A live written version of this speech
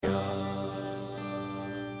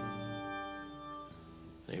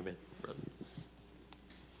Amen, brother.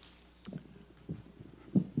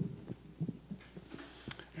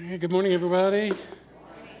 Hey, good morning, everybody.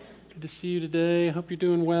 Good to see you today. I hope you're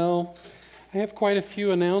doing well. I have quite a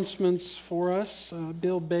few announcements for us.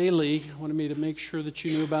 Bill Bailey wanted me to make sure that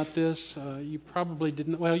you knew about this. You probably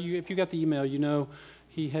didn't. Well, if you got the email, you know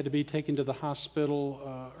he had to be taken to the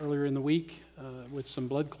hospital earlier in the week with some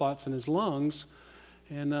blood clots in his lungs.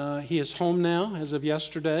 And he is home now as of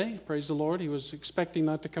yesterday. Praise the Lord. He was expecting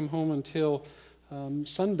not to come home until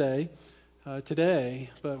Sunday today,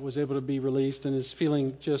 but was able to be released and is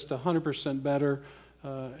feeling just 100% better.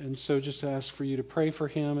 And so just ask for you to pray for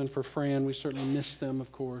him and for Fran. We certainly miss them,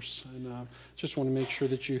 of course. And just want to make sure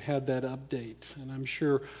that you had that update. And I'm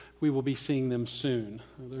sure we will be seeing them soon.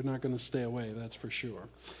 They're not going to stay away, that's for sure.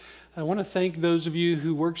 I want to thank those of you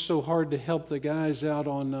who worked so hard to help the guys out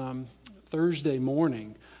on Thursday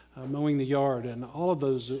morning mowing the yard. And all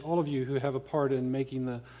of you who have a part in making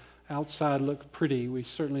the outside look pretty, we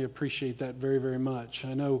certainly appreciate that very, very much.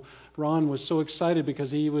 I know Ron was so excited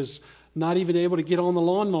because he was not even able to get on the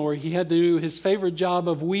lawnmower. He had to do his favorite job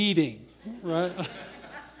of weeding, right?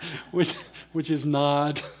 which is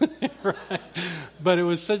not, right? But it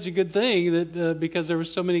was such a good thing that because there were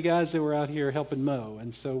so many guys that were out here helping mow.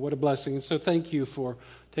 And so what a blessing. And so thank you for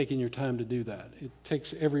taking your time to do that. It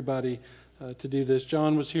takes everybody to do this.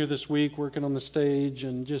 John was here this week working on the stage,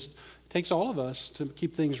 and just takes all of us to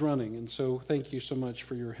keep things running. And so thank you so much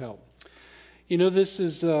for your help. You know, this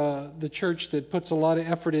is the church that puts a lot of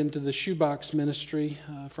effort into the shoebox ministry,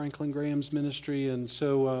 Franklin Graham's ministry, and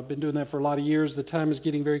so I've been doing that for a lot of years. The time is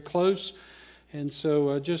getting very close, and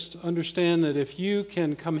so just understand that if you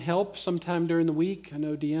can come help sometime during the week, I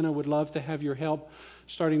know Deanna would love to have your help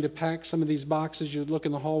starting to pack some of these boxes. You look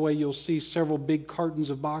in the hallway, you'll see several big cartons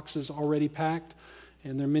of boxes already packed,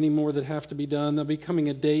 and there are many more that have to be done. There'll be coming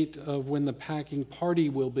a date of when the packing party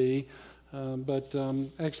will be. But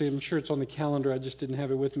actually, I'm sure it's on the calendar. I just didn't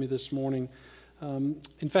have it with me this morning.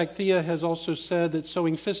 In fact, Thea has also said that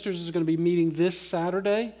Sewing Sisters is going to be meeting this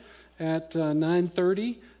Saturday at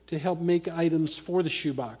 9:30 to help make items for the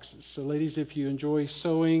shoe boxes. So ladies, if you enjoy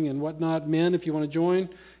sewing and whatnot, men, if you want to join,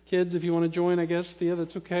 kids, if you want to join, I guess, Thea,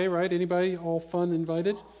 that's okay, right? Anybody? All fun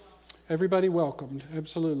invited? Everybody welcomed,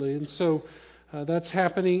 absolutely. And so that's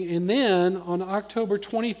happening. And then on October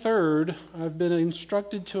 23rd, I've been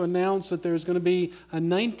instructed to announce that there's going to be a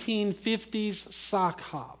 1950s sock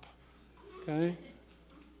hop. Okay?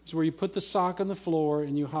 It's where you put the sock on the floor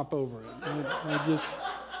and you hop over it. I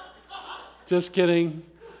just kidding.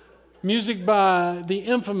 Music by the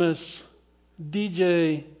infamous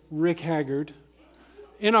DJ Rick Haggard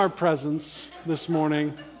in our presence this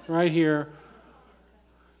morning, right here.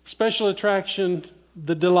 Special attraction,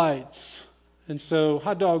 The Delights. And so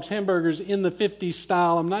hot dogs, hamburgers in the 50s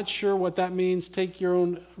style. I'm not sure what that means. Take your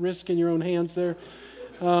own risk in your own hands there.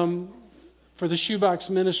 For the Shoebox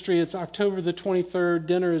Ministry, it's October the 23rd.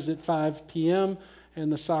 Dinner is at 5 p.m.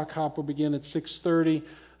 and the sock hop will begin at 6:30.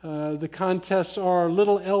 The contests are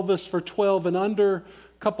Little Elvis for 12 and under.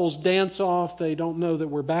 Couples dance off. They don't know that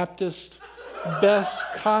we're Baptist. Best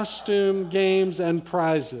costume, games, and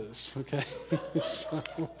prizes. Okay. So,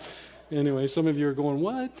 anyway, some of you are going,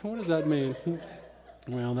 what? What does that mean?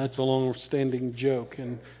 Well, that's a long-standing joke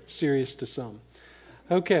and serious to some.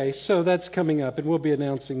 Okay, so that's coming up, and we'll be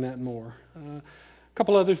announcing that more. A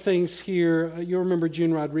couple other things here. You'll remember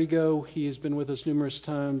June Rodrigo. He has been with us numerous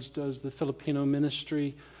times, does the Filipino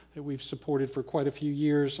ministry that we've supported for quite a few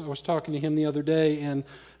years. I was talking to him the other day, and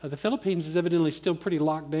the Philippines is evidently still pretty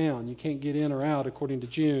locked down. You can't get in or out, according to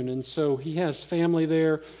June. And so he has family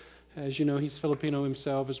there. As you know, he's Filipino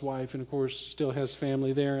himself, his wife, and of course still has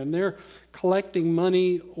family there. And they're collecting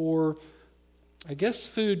money, or I guess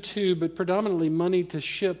food too, but predominantly money to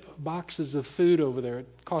ship boxes of food over there. It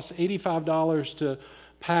costs $85 to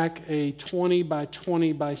pack a 20 by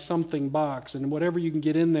 20 by something box. And whatever you can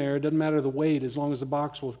get in there, it doesn't matter the weight, as long as the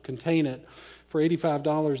box will contain it. For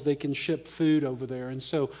 $85, they can ship food over there. And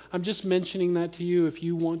so I'm just mentioning that to you. If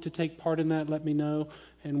you want to take part in that, let me know,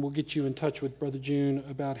 and we'll get you in touch with Brother June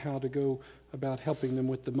about how to go about helping them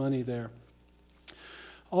with the money there.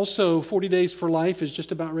 Also, 40 Days for Life is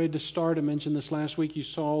just about ready to start. I mentioned this last week. You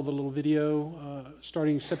saw the little video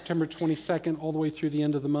starting September 22nd all the way through the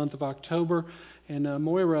end of the month of October. And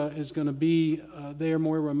Moira is going to be there.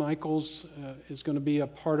 Moira Michaels is going to be a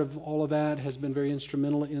part of all of that, has been very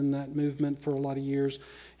instrumental in that movement for a lot of years.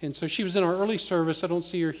 And so she was in our early service. I don't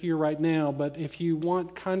see her here right now, but if you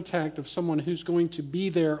want contact of someone who's going to be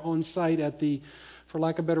there on site at the, for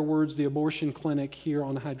lack of better words, the abortion clinic here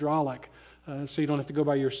on Hydraulic, so you don't have to go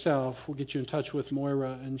by yourself. We'll get you in touch with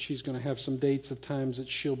Moira, and she's going to have some dates of times that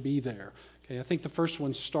she'll be there. Okay, I think the first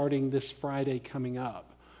one's starting this Friday coming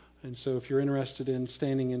up. And so if you're interested in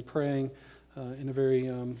standing and praying in a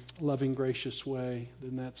very loving, gracious way,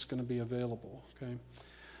 then that's going to be available. Okay.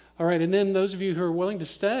 All right, and then those of you who are willing to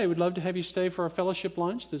stay, we'd love to have you stay for our fellowship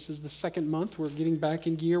lunch. This is the second month. We're getting back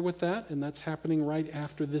in gear with that, and that's happening right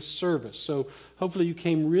after this service. So hopefully you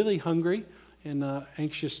came really hungry and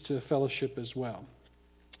anxious to fellowship as well.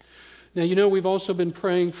 Now, you know, we've also been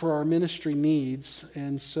praying for our ministry needs,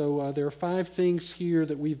 and so there are 5 things here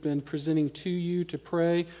that we've been presenting to you to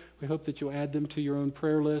pray. We hope that you'll add them to your own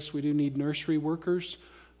prayer list. We do need nursery workers,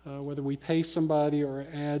 whether we pay somebody or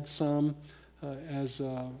add some as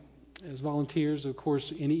volunteers. Of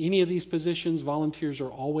course, in any of these positions, volunteers are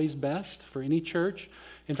always best for any church.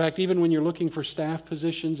 In fact, even when you're looking for staff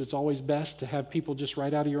positions, it's always best to have people just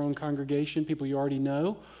right out of your own congregation, people you already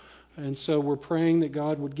know. And so we're praying that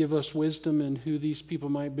God would give us wisdom in who these people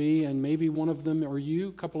might be, and maybe one of them are you,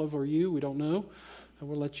 a couple of are you, we don't know. And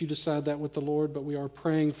we'll let you decide that with the Lord, but we are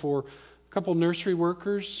praying for a couple nursery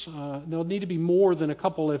workers. There'll need to be more than a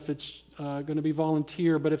couple if it's going to be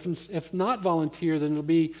volunteer, but if not volunteer, then it'll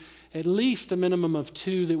be at least a minimum of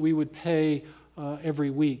 2 that we would pay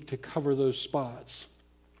every week to cover those spots.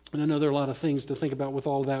 And I know there are a lot of things to think about with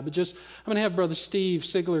all of that, but I'm going to have Brother Steve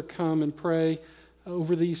Sigler come and pray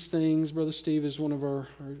over these things. Brother Steve is one of our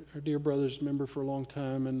dear brothers, member for a long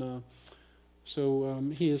time, and so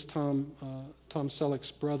he is Tom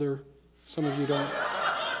Selleck's brother. Some of you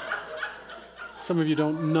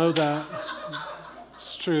don't know that.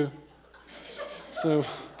 It's true. So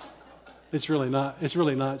it's really not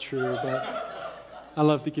true, but I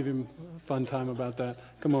love to give him a fun time about that.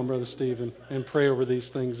 Come on, Brother Steve, and pray over these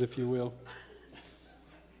things, if you will.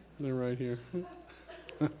 They're right here.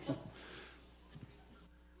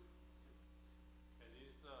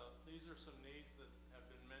 These are some needs that have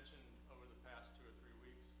been mentioned over the past 2 or 3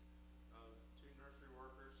 weeks. 2 nursery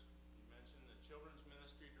workers. You mentioned the children's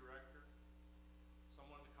ministry director.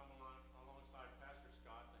 Someone to come alongside Pastor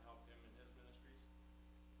Scott to help him in his ministries.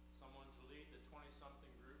 Someone to lead the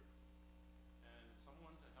 20-something group. And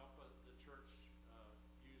someone to help the church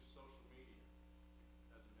use social media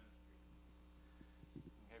as a ministry.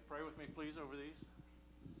 Okay, pray with me, please, over these.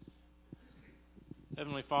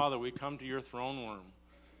 Heavenly Father, we come to your throne room.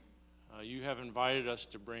 You have invited us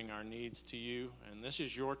to bring our needs to you, and this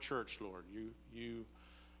is your church, Lord. You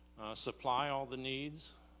supply all the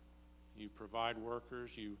needs. You provide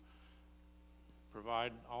workers. You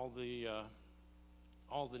provide all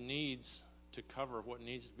the needs to cover what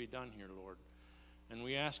needs to be done here, Lord. And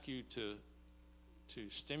we ask you to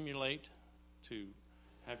stimulate, to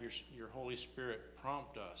have your Holy Spirit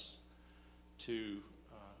prompt us to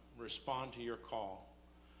respond to your call.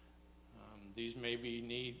 These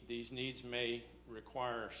needs may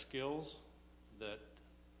require skills that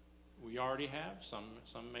we already have. Some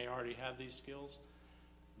may already have these skills,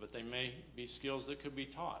 but they may be skills that could be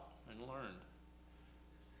taught and learned.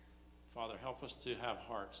 Father, help us to have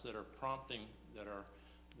hearts that are prompting, that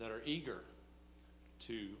are eager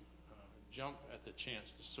to jump at the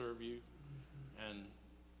chance to serve you, and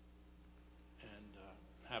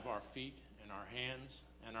have our feet and our hands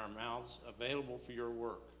and our mouths available for your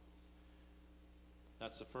work.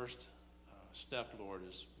 That's the first step, Lord,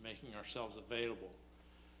 is making ourselves available.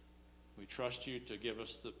 We trust you to give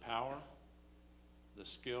us the power, the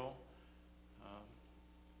skill,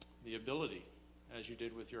 the ability, as you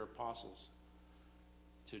did with your apostles,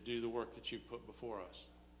 to do the work that you've put before us.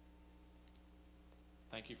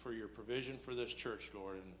 Thank you for your provision for this church,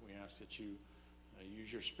 Lord, and we ask that you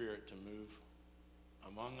use your Spirit to move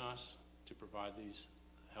among us to provide these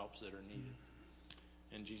helps that are needed.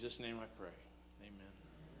 In Jesus' name I pray. Amen.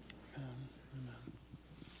 Amen.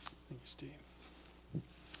 Thank you, Steve.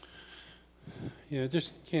 Yeah,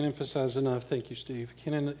 just can't emphasize enough. Thank you, Steve.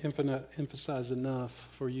 Can't emphasize enough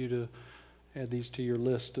for you to add these to your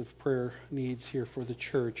list of prayer needs here for the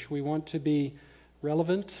church. We want to be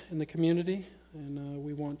relevant in the community, and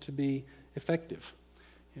we want to be effective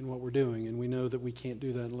in what we're doing. And we know that we can't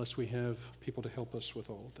do that unless we have people to help us with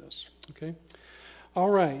all of this. Okay? All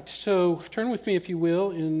right. So turn with me, if you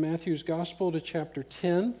will, in Matthew's Gospel to chapter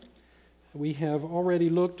 10. We have already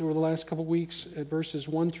looked over the last couple of weeks at verses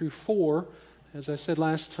 1 through 4. As I said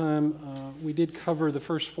last time, we did cover the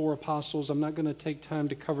first 4 apostles. I'm not going to take time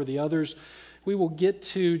to cover the others. We will get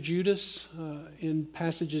to Judas in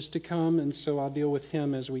passages to come, and so I'll deal with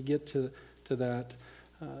him as we get to that.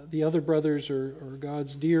 The other brothers are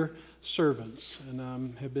God's dear servants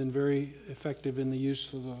and have been very effective in the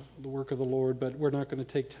use of the work of the Lord, but we're not going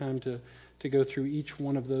to take time to go through each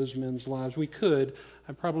one of those men's lives. We could.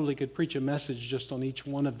 I probably could preach a message just on each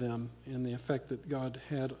one of them and the effect that God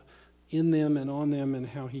had in them and on them and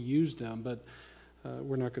how he used them, but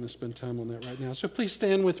we're not going to spend time on that right now. So please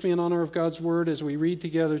stand with me in honor of God's Word as we read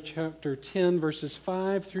together chapter 10, verses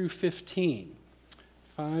 5 through 15.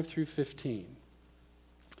 5 through 15.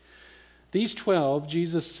 These 12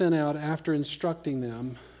 Jesus sent out after instructing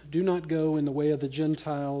them, "Do not go in the way of the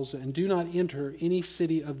Gentiles, and do not enter any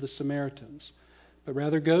city of the Samaritans, but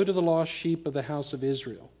rather go to the lost sheep of the house of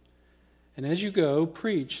Israel. And as you go,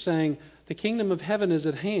 preach, saying, 'The kingdom of heaven is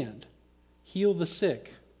at hand. Heal the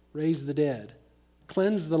sick, raise the dead,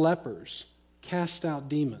 cleanse the lepers, cast out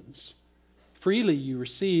demons. Freely you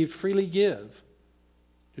receive, freely give.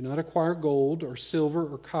 Do not acquire gold or silver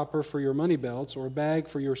or copper for your money belts, or a bag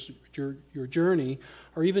for your journey,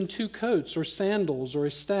 or even 2 coats or sandals or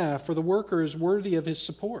a staff, for the worker is worthy of his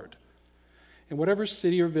support. In whatever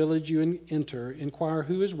city or village you enter, inquire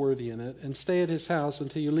who is worthy in it, and stay at his house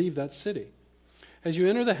until you leave that city. As you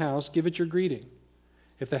enter the house, give it your greeting.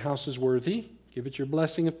 If the house is worthy, give it your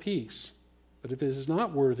blessing of peace. But if it is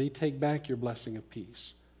not worthy, take back your blessing of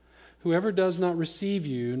peace. Whoever does not receive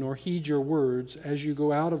you nor heed your words as you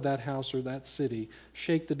go out of that house or that city,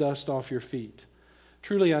 shake the dust off your feet.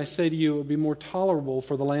 Truly I say to you, it would be more tolerable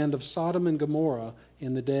for the land of Sodom and Gomorrah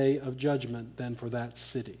in the day of judgment than for that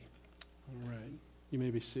city." All right, you may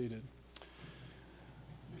be seated.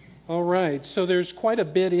 All right, so there's quite a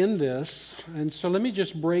bit in this, and so let me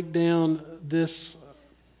just break down this,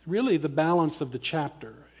 really the balance of the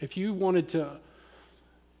chapter. If you wanted to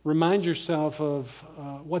remind yourself of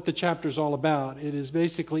what the chapter is all about, it is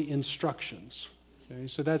basically instructions. Okay?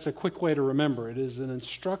 So that's a quick way to remember. It is an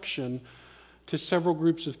instruction to several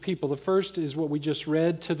groups of people. The first is what we just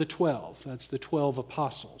read, to the 12. That's the 12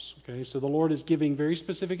 apostles. Okay? So the Lord is giving very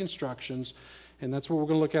specific instructions, and that's what we're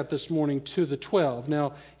going to look at this morning, to the 12.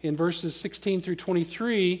 Now, in verses 16 through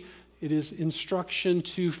 23, it is instruction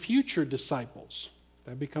to future disciples.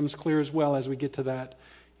 That becomes clear as well as we get to that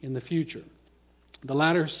in the future. The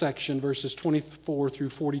latter section, verses 24 through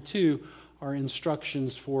 42, are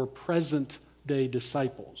instructions for present-day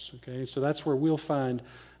disciples. Okay, so that's where we'll find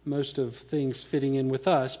most of things fitting in with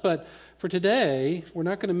us. But for today, we're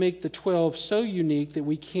not going to make the 12 so unique that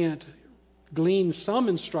we can't glean some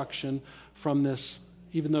instruction from this,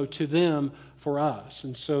 even though to them, for us.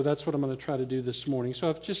 And so that's what I'm going to try to do this morning. So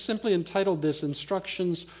I've just simply entitled this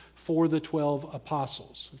Instructions for the 12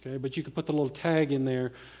 Apostles. Okay, but you could put the little tag in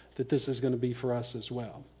there that this is going to be for us as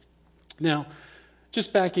well. Now,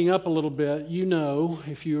 just backing up a little bit, you know,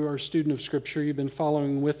 if you are a student of Scripture, you've been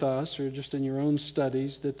following with us or just in your own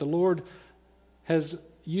studies, that the Lord has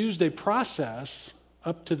used a process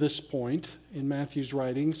up to this point in Matthew's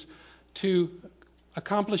writings to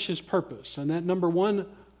accomplish his purpose. And that number one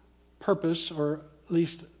purpose, or at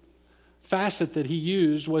least facet that he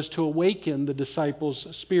used, was to awaken the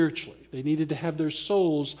disciples spiritually. They needed to have their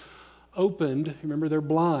souls opened. Remember, they're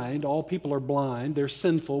blind. All people are blind. They're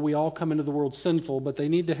sinful. We all come into the world sinful, but they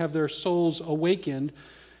need to have their souls awakened,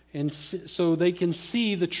 and so they can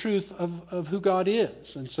see the truth of who God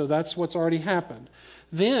is. And so that's what's already happened.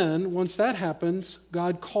 Then, once that happens,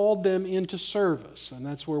 God called them into service, and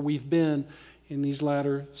that's where we've been in these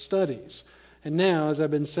latter studies. And now, as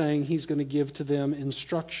I've been saying, he's going to give to them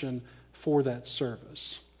instruction for that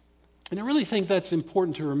service. And I really think that's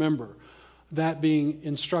important to remember, that being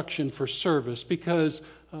instruction for service, because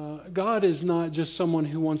God is not just someone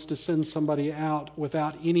who wants to send somebody out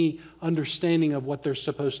without any understanding of what they're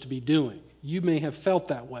supposed to be doing. You may have felt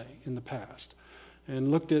that way in the past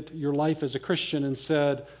and looked at your life as a Christian and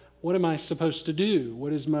said, what am I supposed to do?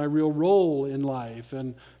 What is my real role in life?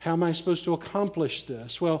 And how am I supposed to accomplish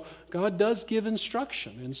this? Well, God does give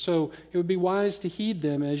instruction, and so it would be wise to heed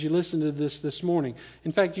them as you listen to this morning.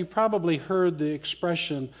 In fact, you probably heard the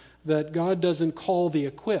expression that God doesn't call the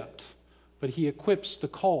equipped, but he equips the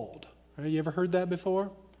called. Right? You ever heard that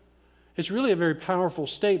before? It's really a very powerful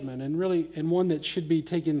statement, and one that should be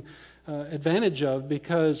taken advantage of,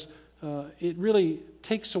 because it really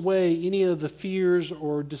takes away any of the fears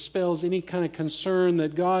or dispels any kind of concern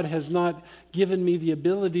that God has not given me the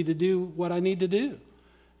ability to do what I need to do.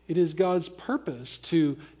 It is God's purpose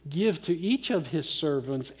to give to each of his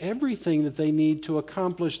servants everything that they need to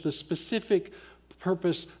accomplish the specific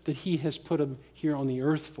purpose that he has put them here on the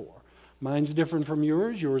earth for. Mine's different from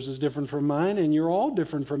yours is different from mine, and you're all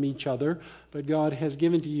different from each other, but God has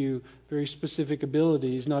given to you very specific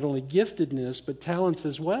abilities, not only giftedness, but talents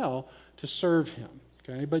as well, to serve him.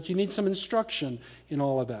 Okay? But you need some instruction in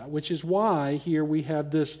all of that, which is why here we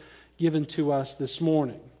have this given to us this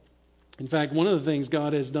morning. In fact, one of the things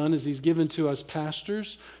God has done is He's given to us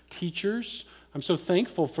pastors, teachers. I'm so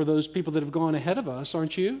thankful for those people that have gone ahead of us,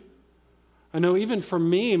 aren't you? I know even for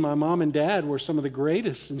me, my mom and dad were some of the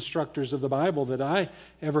greatest instructors of the Bible that I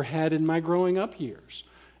ever had in my growing up years.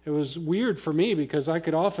 It was weird for me because I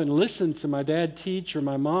could often listen to my dad teach or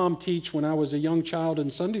my mom teach when I was a young child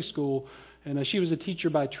in Sunday school. And she was a teacher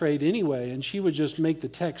by trade anyway, and she would just make the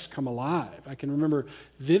text come alive. I can remember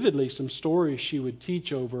vividly some stories she would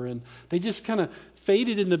teach over, and they just kind of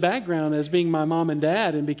faded in the background as being my mom and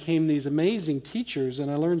dad and became these amazing teachers, and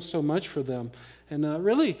I learned so much from them. And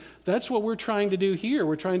really, that's what we're trying to do here.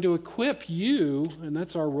 We're trying to equip you, and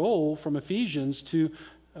that's our role from Ephesians, to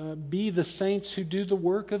be the saints who do the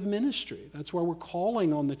work of ministry. That's why we're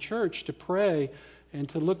calling on the church to pray and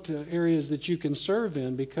to look to areas that you can serve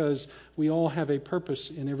in, because we all have a purpose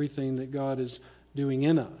in everything that God is doing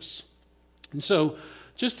in us. And so,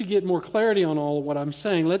 just to get more clarity on all of what I'm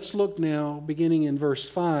saying, let's look now, beginning in verse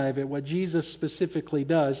 5, at what Jesus specifically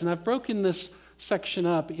does. And I've broken this section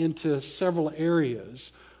up into several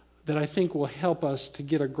areas that I think will help us to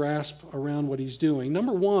get a grasp around what He's doing.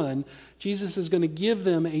 Number one, Jesus is going to give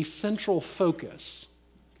them a central focus.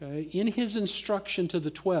 Okay? In His instruction to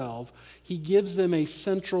the 12, He gives them a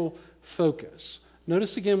central focus.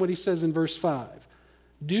 Notice again what He says in verse 5.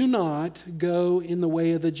 Do not go in the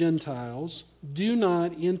way of the Gentiles. Do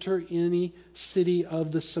not enter any city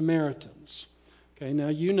of the Samaritans. Okay, now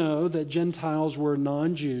you know that Gentiles were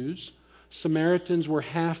non-Jews. Samaritans were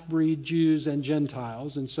half-breed Jews and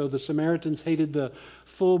Gentiles, and so the Samaritans hated the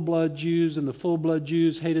full-blood Jews, and the full-blood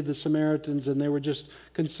Jews hated the Samaritans, and they were just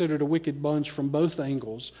considered a wicked bunch from both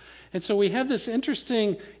angles. And so we have this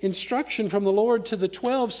interesting instruction from the Lord to the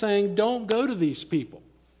 12 saying, don't go to these people.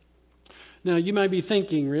 Now, you might be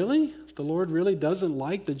thinking, really? The Lord really doesn't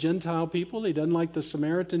like the Gentile people? He doesn't like the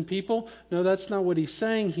Samaritan people? No, that's not what He's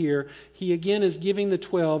saying here. He again is giving the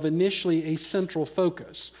 12 initially a central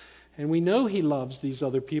focus. And we know He loves these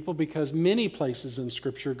other people because many places in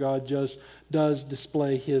Scripture God just does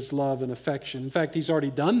display His love and affection. In fact, He's already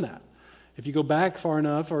done that. If you go back far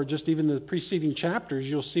enough, or just even the preceding chapters,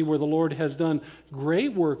 you'll see where the Lord has done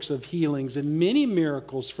great works of healings and many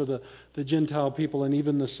miracles for the Gentile people and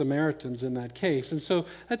even the Samaritans in that case. And so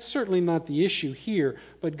that's certainly not the issue here,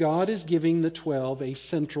 but God is giving the 12 a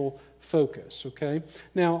central focus. Okay?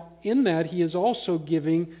 Now, in that, He is also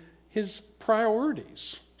giving His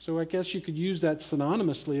priorities. So I guess you could use that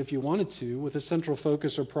synonymously if you wanted to, with a central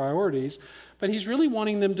focus or priorities. But He's really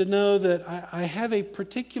wanting them to know that I have a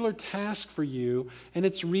particular task for you, and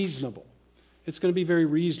it's reasonable. It's going to be very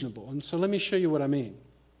reasonable. And so let me show you what I mean.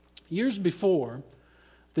 Years before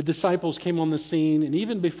the disciples came on the scene, and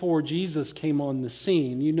even before Jesus came on the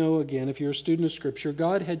scene, you know, again, if you're a student of Scripture,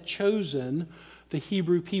 God had chosen the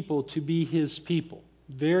Hebrew people to be His people.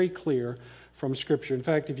 Very clear from Scripture. In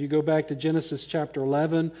fact, if you go back to Genesis chapter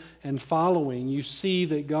 11 and following, you see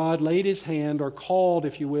that God laid His hand, or called,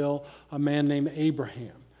 if you will, a man named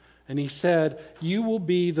Abraham. And He said, you will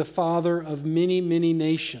be the father of many, many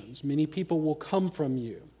nations. Many people will come from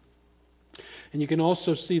you. And you can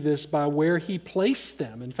also see this by where He placed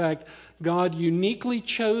them. In fact, God uniquely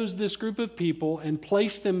chose this group of people and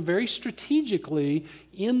placed them very strategically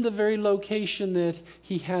in the very location that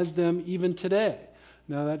He has them even today.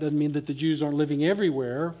 Now, that doesn't mean that the Jews aren't living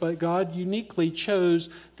everywhere, but God uniquely chose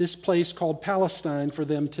this place called Palestine for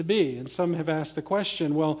them to be. And some have asked the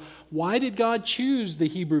question, well, why did God choose the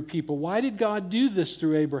Hebrew people? Why did God do this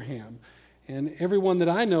through Abraham? And everyone that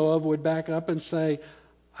I know of would back up and say,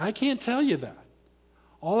 I can't tell you that.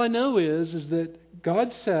 All I know is that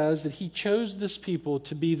God says that He chose this people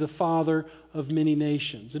to be the father of many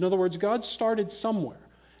nations. In other words, God started somewhere,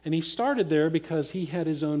 and He started there because He had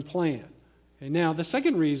His own plan. And now, the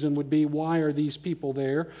second reason would be, why are these people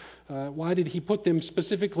there? Why did He put them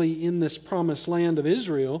specifically in this promised land of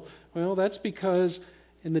Israel? Well, that's because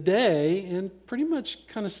in the day, and pretty much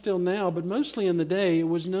kind of still now, but mostly in the day, it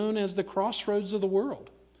was known as the crossroads of the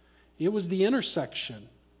world. It was the intersection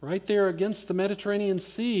right there against the Mediterranean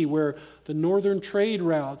Sea, where the northern trade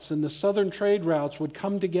routes and the southern trade routes would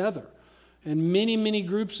come together. And many, many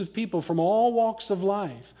groups of people from all walks of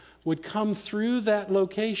life would come through that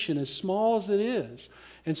location, as small as it is.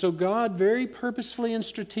 And so God very purposefully and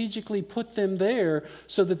strategically put them there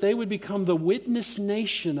so that they would become the witness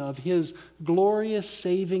nation of His glorious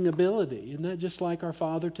saving ability. Isn't that just like our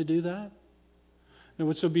Father to do that? And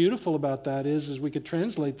what's so beautiful about that is we could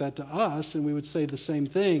translate that to us and we would say the same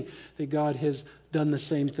thing, that God has done the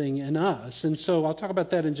same thing in us. And so I'll talk about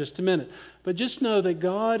that in just a minute. But just know that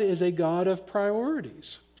God is a God of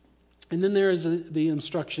priorities. And then there is the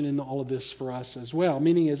instruction in all of this for us as well,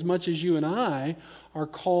 meaning as much as you and I are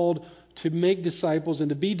called to make disciples and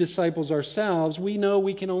to be disciples ourselves, we know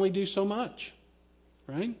we can only do so much,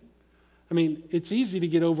 right? I mean, it's easy to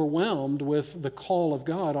get overwhelmed with the call of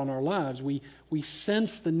God on our lives. We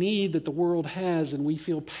sense the need that the world has, and we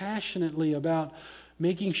feel passionately about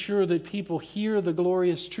making sure that people hear the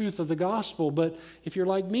glorious truth of the gospel. But if you're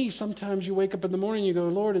like me, sometimes you wake up in the morning and you go,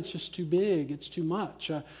 Lord, it's just too big. It's too much.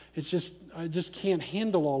 I just can't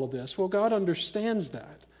handle all of this. Well, God understands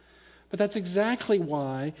that. But that's exactly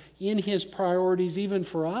why in His priorities, even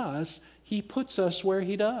for us, He puts us where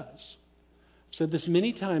He does. I've said this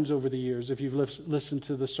many times over the years if you've listened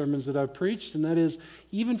to the sermons that I've preached, and that is,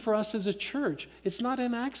 even for us as a church, it's not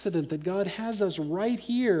an accident that God has us right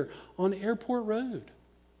here on Airport Road.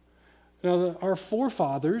 Now, our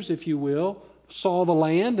forefathers, if you will, saw the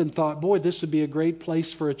land and thought, boy, this would be a great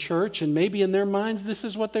place for a church, and maybe in their minds this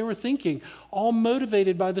is what they were thinking, all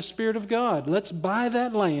motivated by the Spirit of God. Let's buy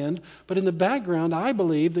that land. But in the background, I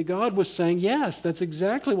believe that God was saying, yes, that's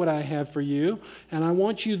exactly what I have for you, and I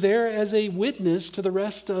want you there as a witness to the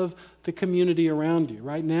rest of the community around you.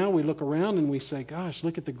 Right now, we look around and we say, gosh,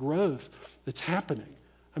 look at the growth that's happening.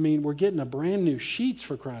 I mean, we're getting a brand new Sheetz,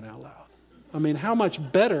 for crying out loud. I mean, how much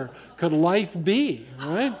better could life be,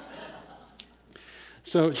 right?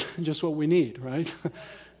 So just what we need, right?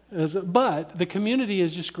 But the community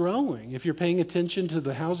is just growing. If you're paying attention to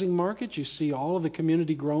the housing market, you see all of the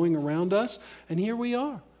community growing around us. And here we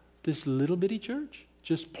are, this little bitty church,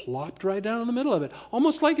 just plopped right down in the middle of it.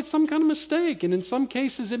 Almost like it's some kind of mistake. And in some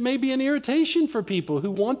cases, it may be an irritation for people who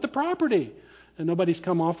want the property. And nobody's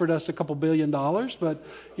come offered us a couple $2 billion. But,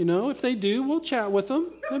 if they do, we'll chat with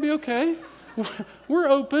them. It'll be okay. We're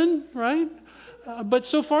open, right? But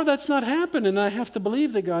so far that's not happened, and I have to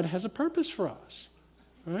believe that God has a purpose for us,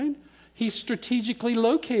 right? He strategically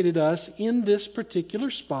located us in this particular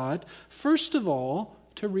spot, first of all,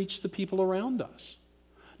 to reach the people around us.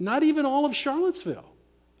 Not even all of Charlottesville.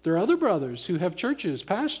 There are other brothers who have churches,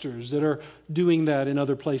 pastors, that are doing that in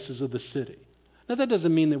other places of the city. Now, that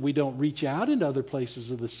doesn't mean that we don't reach out into other places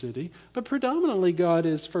of the city, but predominantly God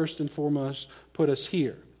has first and foremost put us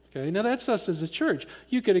here. Okay, now that's us as a church.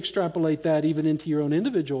 You could extrapolate that even into your own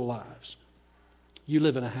individual lives. You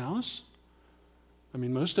live in a house. I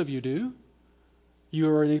mean, most of you do. You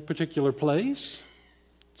are in a particular place.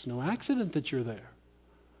 It's no accident that you're there.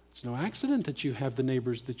 It's no accident that you have the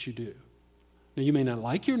neighbors that you do. Now, you may not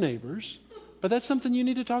like your neighbors, but that's something you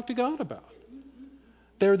need to talk to God about.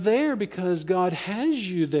 They're there because God has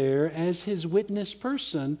you there as His witness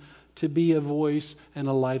person to be a voice and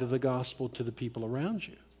a light of the gospel to the people around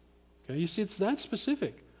you. Okay, you see, it's that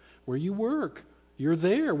specific. Where you work, you're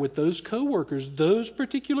there with those coworkers, those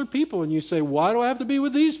particular people, and you say, why do I have to be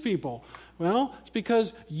with these people? Well, it's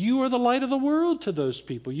because you are the light of the world to those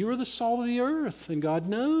people. You are the salt of the earth, and God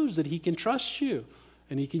knows that He can trust you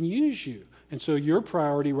and He can use you. And so your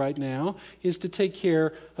priority right now is to take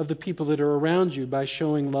care of the people that are around you by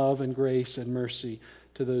showing love and grace and mercy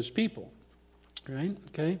to those people. Right?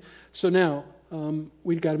 Okay? So now,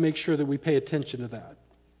 we've got to make sure that we pay attention to that.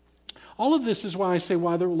 All of this is why I say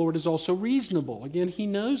why the Lord is also reasonable. Again, He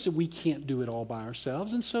knows that we can't do it all by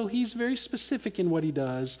ourselves, and so He's very specific in what He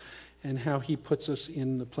does and how He puts us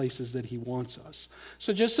in the places that He wants us.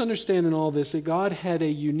 So just understand in all this that God had a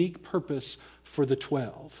unique purpose for the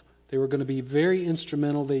 12. They were going to be very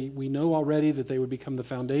instrumental. We know already that they would become the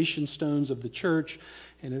foundation stones of the church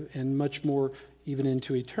and much more even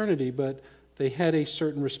into eternity, but they had a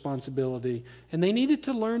certain responsibility, and they needed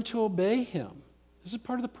to learn to obey Him. This is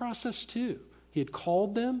part of the process too. He had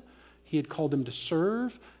called them. He had called them to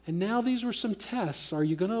serve. And now these were some tests. Are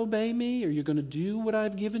you going to obey me? Are you going to do what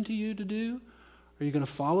I've given to you to do? Are you going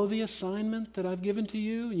to follow the assignment that I've given to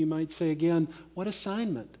you? And you might say again, what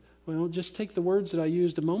assignment? Well, just take the words that I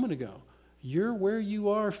used a moment ago. You're where you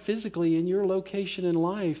are physically in your location in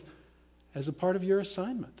life as a part of your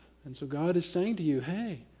assignment. And so God is saying to you,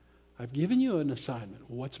 hey, I've given you an assignment.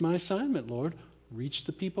 Well, what's my assignment, Lord? Reach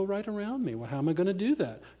the people right around me. Well, how am I going to do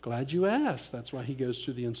that? Glad you asked. That's why He goes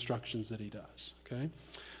through the instructions that He does. Okay?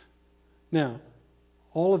 Now,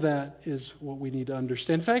 all of that is what we need to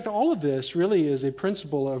understand. In fact, all of this really is a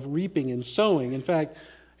principle of reaping and sowing. In fact,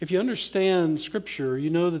 if you understand Scripture, you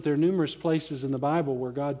know that there are numerous places in the Bible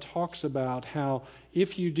where God talks about how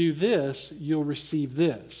if you do this, you'll receive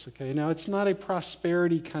this. Okay? Now, it's not a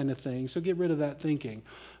prosperity kind of thing, so get rid of that thinking.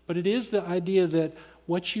 but it is the idea that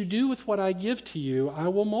what you do with what I give to you, I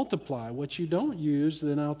will multiply. What you don't use,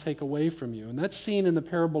 then I'll take away from you. And that's seen in the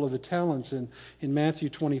parable of the talents in Matthew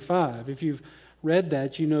 25. If you've read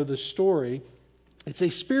that, you know the story. It's a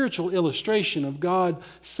spiritual illustration of God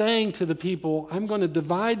saying to the people, I'm going to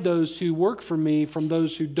divide those who work for me from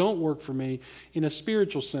those who don't work for me in a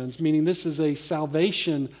spiritual sense, meaning this is a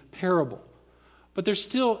salvation parable. But there's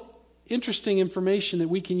still interesting information that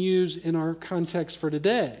we can use in our context for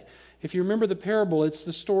today. If you remember the parable, it's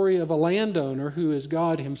the story of a landowner who is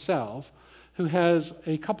God himself, who has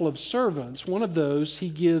a couple of servants. One of those he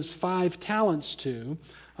gives 5 talents to.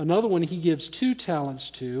 Another one he gives 2 talents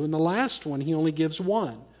to. And the last one he only gives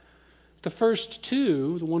 1. The first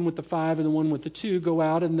 2, the one with the 5 and the one with the 2, go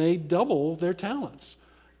out and they double their talents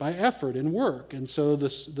by effort and work. And so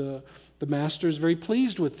the master is very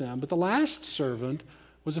pleased with them. But the last servant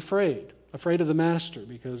was afraid of the master,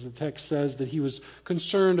 because the text says that he was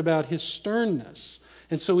concerned about his sternness.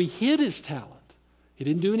 And so he hid his talent. He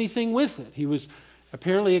didn't do anything with it. He was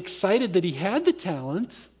apparently excited that he had the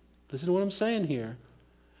talent. Listen to what I'm saying here.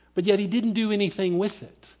 But yet he didn't do anything with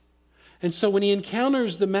it. And so when he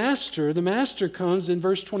encounters the master comes in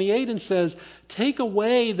verse 28 and says, take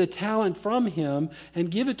away the talent from him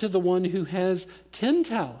and give it to the one who has 10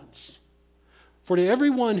 talents. For to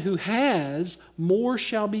everyone who has, more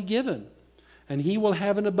shall be given, and he will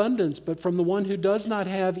have an abundance. But from the one who does not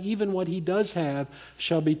have, even what he does have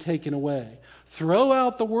shall be taken away. Throw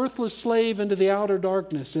out the worthless slave into the outer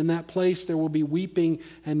darkness. In that place there will be weeping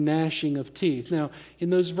and gnashing of teeth. Now, in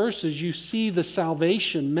those verses, you see the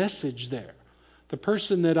salvation message there. The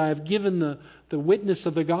person that I have given the witness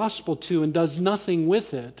of the gospel to and does nothing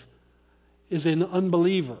with it is an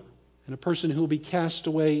unbeliever, and a person who will be cast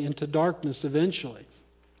away into darkness eventually.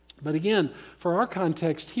 But again, for our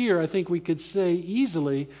context here, I think we could say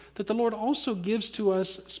easily that the Lord also gives to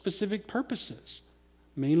us specific purposes,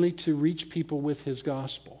 mainly to reach people with his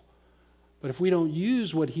gospel. But if we don't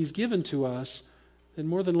use what he's given to us, then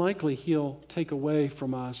more than likely he'll take away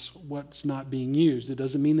from us what's not being used. It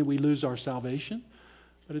doesn't mean that we lose our salvation,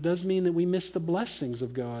 but it does mean that we miss the blessings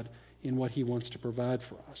of God in what he wants to provide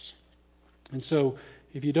for us. And so,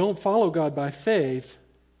 if you don't follow God by faith,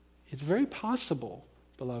 it's very possible,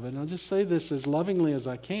 beloved, and I'll just say this as lovingly as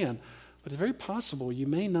I can, but it's very possible you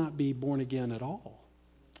may not be born again at all.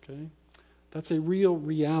 Okay? That's a real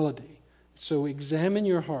reality. So examine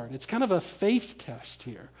your heart. It's kind of a faith test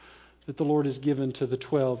here that the Lord has given to the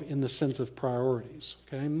 12 in the sense of priorities.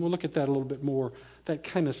 Okay? And we'll look at that a little bit more, that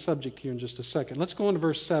kind of subject here in just a second. Let's go on to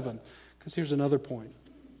verse 7, because here's another point.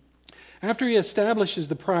 After he establishes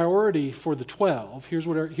the priority for the 12,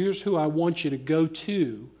 here's who I want you to go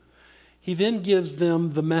to, he then gives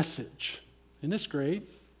them the message. Isn't this great?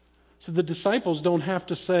 So the disciples don't have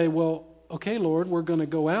to say, well, okay, Lord, we're going to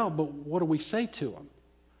go out, but what do we say to them?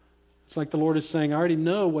 It's like the Lord is saying, I already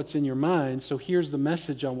know what's in your mind, so here's the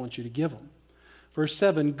message I want you to give them. Verse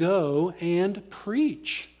 7, go and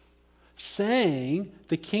preach, saying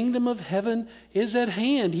the kingdom of heaven is at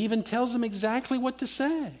hand. He even tells them exactly what to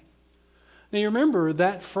say. Now you remember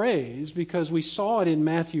that phrase because we saw it in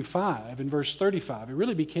Matthew 5 in verse 35. It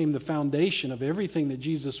really became the foundation of everything that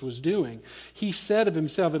Jesus was doing. He said of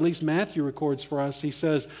himself, at least Matthew records for us, he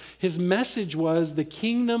says, his message was the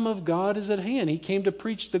kingdom of God is at hand. He came to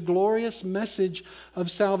preach the glorious message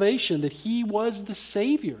of salvation, that he was the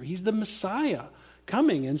Savior. He's the Messiah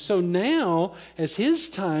coming. And so now, as his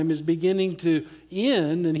time is beginning to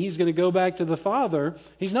end and he's going to go back to the Father,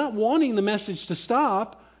 he's not wanting the message to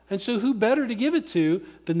stop. And so who better to give it to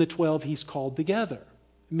than the 12 he's called together?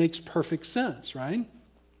 It makes perfect sense, right?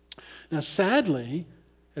 Now, sadly,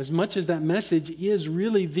 as much as that message is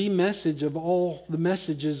really the message of all the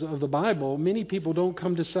messages of the Bible, many people don't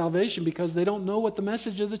come to salvation because they don't know what the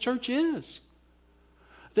message of the church is.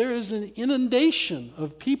 There is an inundation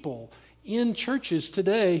of people in churches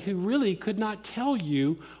today who really could not tell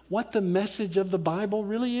you what the message of the Bible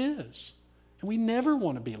really is. And we never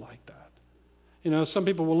want to be like that. You know, some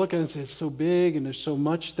people will look at it and say, it's so big and there's so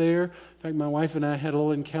much there. In fact, my wife and I had a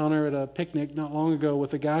little encounter at a picnic not long ago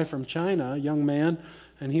with a guy from China, a young man,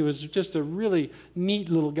 and he was just a really neat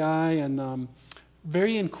little guy and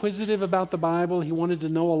very inquisitive about the Bible. He wanted to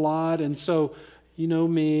know a lot, and so, you know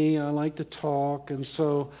me, I like to talk, and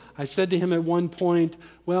so I said to him at one point,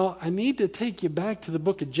 well, I need to take you back to the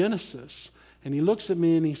book of Genesis. And he looks at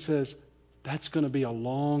me and he says, that's going to be a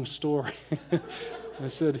long story. I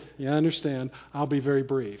said, yeah, I understand. I'll be very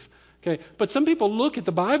brief. Okay, but some people look at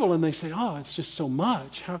the Bible and they say, oh, it's just so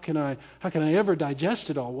much. How can I ever digest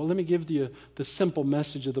it all? Well, let me give you the simple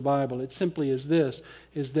message of the Bible. It simply is this,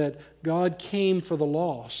 is that God came for the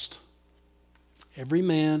lost. Every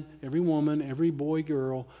man, every woman, every boy,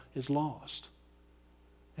 girl is lost.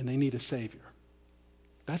 And they need a Savior.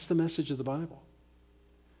 That's the message of the Bible.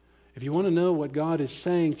 If you want to know what God is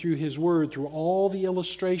saying through His Word, through all the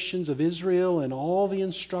illustrations of Israel and all the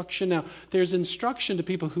instruction. Now, there's instruction to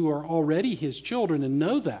people who are already His children and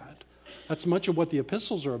know that. That's much of what the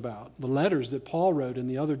epistles are about, the letters that Paul wrote and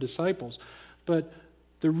the other disciples. But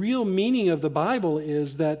the real meaning of the Bible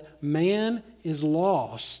is that man is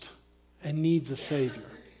lost and needs a Savior.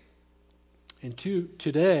 And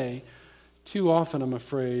today, too often, I'm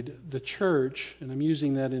afraid, the church, and I'm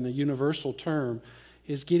using that in a universal term,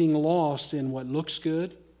 is getting lost in what looks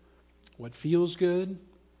good, what feels good,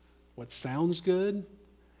 what sounds good,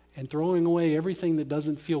 and throwing away everything that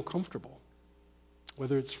doesn't feel comfortable.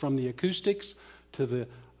 Whether it's from the acoustics to the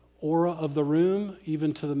aura of the room,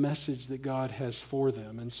 even to the message that God has for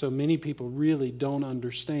them. And so many people really don't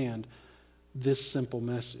understand this simple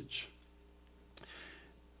message.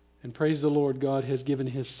 And praise the Lord, God has given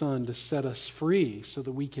His Son to set us free so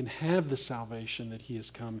that we can have the salvation that He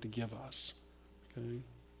has come to give us. Okay.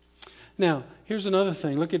 Now, here's another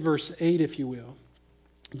thing. Look at verse 8, if you will.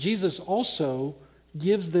 Jesus also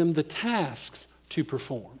gives them the tasks to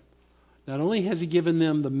perform. Not only has He given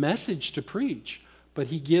them the message to preach, but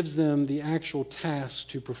He gives them the actual tasks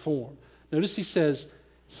to perform. Notice He says,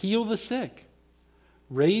 heal the sick,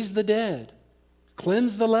 raise the dead,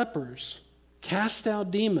 cleanse the lepers, cast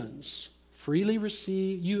out demons, freely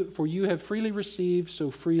receive, for you have freely received,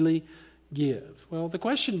 so freely give. Well, the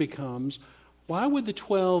question becomes, why would the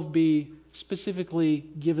 12 be specifically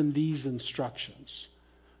given these instructions?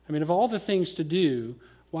 I mean, of all the things to do,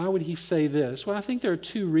 why would He say this? Well, I think there are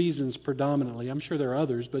two reasons predominantly. I'm sure there are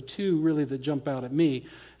others, but two really that jump out at me.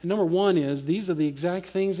 And number one is, these are the exact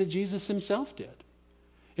things that Jesus Himself did.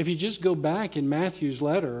 If you just go back in Matthew's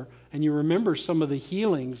letter and you remember some of the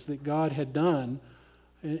healings that God had done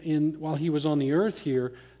while He was on the earth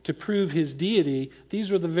here to prove His deity, these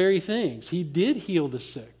were the very things. He did heal the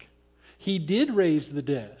sick. He did raise the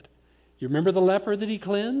dead. You remember the leper that He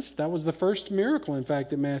cleansed? That was the first miracle, in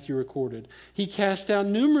fact, that Matthew recorded. He cast out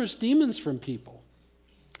numerous demons from people.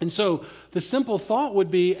 And so the simple thought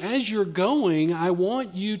would be, as you're going, I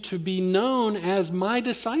want you to be known as my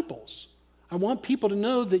disciples. I want people to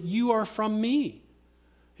know that you are from me.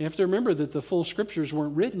 You have to remember that the full Scriptures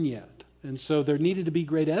weren't written yet. And so there needed to be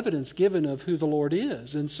great evidence given of who the Lord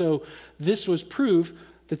is. And so this was proof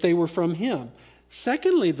that they were from Him.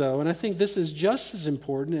 Secondly, though, and I think this is just as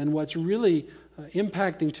important, and what's really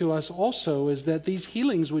impacting to us also, is that these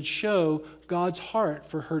healings would show God's heart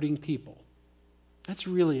for hurting people. That's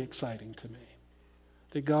really exciting to me.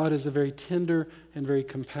 That God is a very tender and very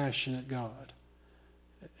compassionate God.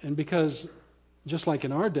 And because just like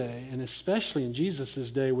in our day, and especially in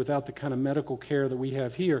Jesus' day, without the kind of medical care that we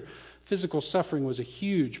have here, physical suffering was a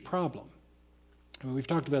huge problem. I mean, we've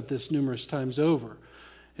talked about this numerous times over.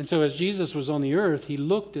 And so as Jesus was on the earth, He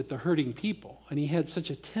looked at the hurting people, and He had such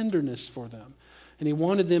a tenderness for them. And He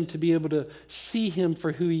wanted them to be able to see Him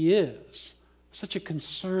for who He is. Such a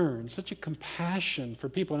concern, such a compassion for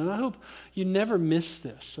people. And I hope you never miss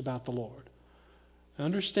this about the Lord.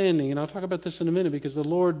 Understanding, and I'll talk about this in a minute, because the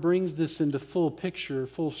Lord brings this into full picture,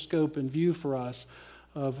 full scope and view for us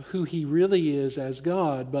of who He really is as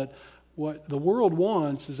God. But what the world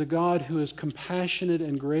wants is a God who is compassionate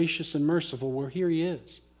and gracious and merciful. Well, here He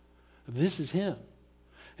is. This is Him.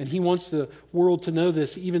 And He wants the world to know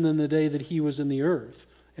this even in the day that He was in the earth,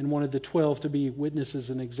 and wanted the 12 to be witnesses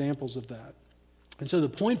and examples of that. And so the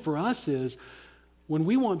point for us is, when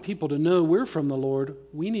we want people to know we're from the Lord,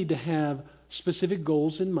 we need to have specific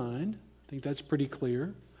goals in mind. I think that's pretty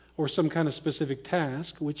clear. Or some kind of specific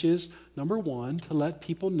task, which is, number one, to let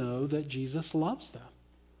people know that Jesus loves them.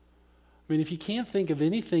 I mean, if you can't think of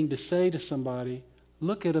anything to say to somebody,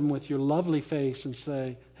 look at them with your lovely face and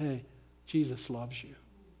say, hey, Jesus loves you.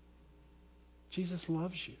 Jesus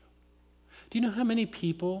loves you. Do you know how many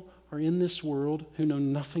people are in this world who know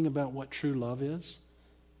nothing about what true love is?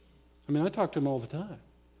 I mean, I talk to them all the time.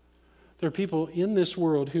 There are people in this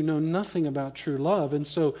world who know nothing about true love. And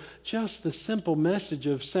so just the simple message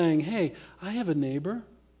of saying, hey, I have a neighbor.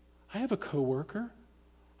 I have a coworker.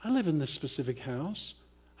 I live in this specific house.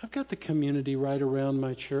 I've got the community right around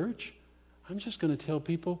my church. I'm just going to tell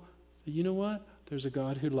people that, you know what? There's a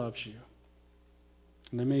God who loves you.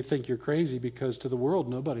 And they may think you're crazy, because to the world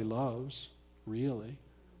nobody loves, really.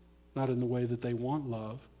 Not in the way that they want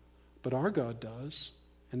love. But our God does.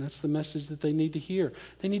 And that's the message that they need to hear.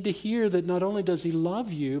 They need to hear that not only does He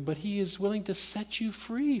love you, but He is willing to set you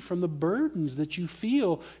free from the burdens that you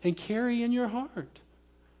feel and carry in your heart.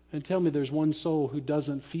 And tell me there's one soul who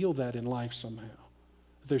doesn't feel that in life somehow.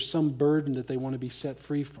 There's some burden that they want to be set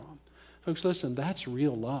free from. Folks, listen, that's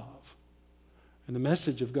real love. And the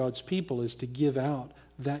message of God's people is to give out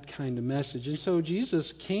that kind of message. And so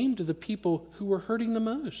Jesus came to the people who were hurting the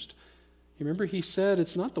most. You remember he said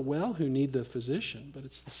it's not the well who need the physician, but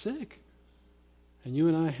it's the sick. And you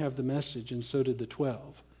and I have the message, and so did the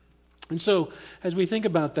 12. And so as we think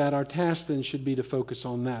about that, our task then should be to focus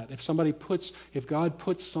on that. If God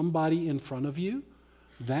puts somebody in front of you,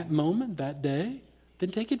 that moment, that day,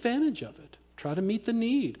 then take advantage of it. Try to meet the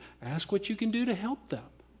need. Ask what you can do to help them.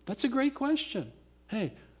 That's a great question.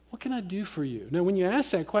 Hey, what can I do for you? Now, when you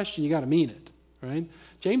ask that question, you got to mean it, right?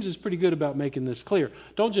 James is pretty good about making this clear.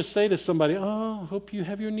 Don't just say to somebody, oh, hope you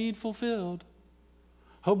have your need fulfilled.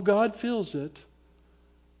 Hope God fills it.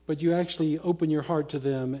 But you actually open your heart to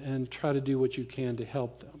them and try to do what you can to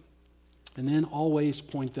help them. And then always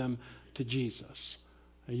point them to Jesus.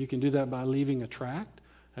 Now, you can do that by leaving a tract.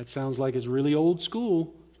 That sounds like it's really old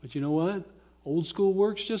school. But you know what? Old school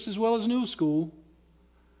works just as well as new school.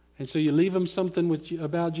 And so you leave them something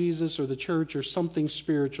about Jesus or the church or something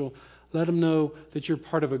spiritual. Let them know that you're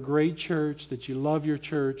part of a great church, that you love your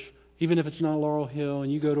church. Even if it's not Laurel Hill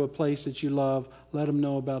and you go to a place that you love, let them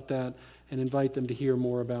know about that and invite them to hear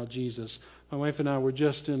more about Jesus. My wife and I were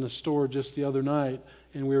just in a store just the other night,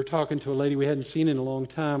 and we were talking to a lady we hadn't seen in a long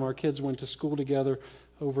time. Our kids went to school together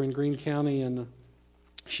over in Greene County, and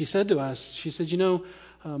she said to us, she said,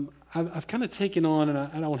 I've kind of taken on, and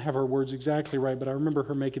I don't have her words exactly right, but I remember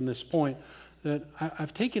her making this point, that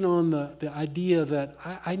I've taken on the idea that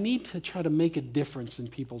I need to try to make a difference in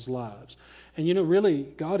people's lives. And really,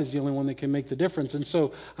 God is the only one that can make the difference. And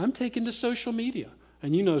so I'm taking to social media.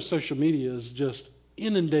 And social media is just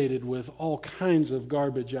inundated with all kinds of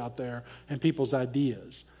garbage out there and people's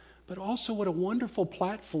ideas. But also what a wonderful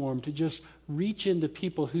platform to just reach into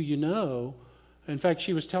people who you know. In fact,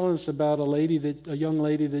 she was telling us about a young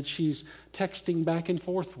lady that she's texting back and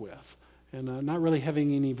forth with. And not really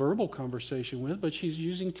having any verbal conversation with, but she's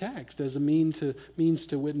using text as a means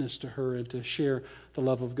to witness to her and to share the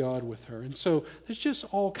love of God with her. And so there's just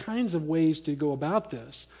all kinds of ways to go about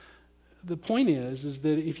this. The point is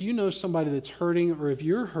that if you know somebody that's hurting, or if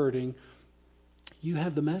you're hurting, you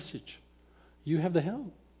have the message. You have the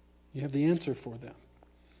help. You have the answer for them.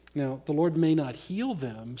 Now, the Lord may not heal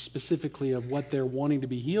them specifically of what they're wanting to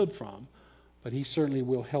be healed from, but He certainly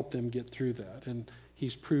will help them get through that. And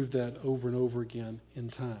He's proved that over and over again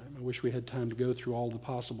in time. I wish we had time to go through all the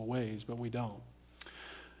possible ways, but we don't.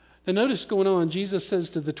 Now notice going on, Jesus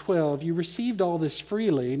says to the 12, you received all this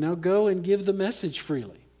freely, now go and give the message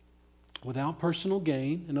freely, without personal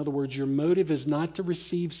gain. In other words, your motive is not to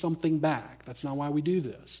receive something back. That's not why we do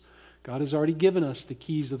this. God has already given us the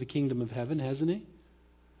keys of the kingdom of heaven, hasn't He?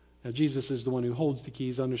 Now, Jesus is the one who holds the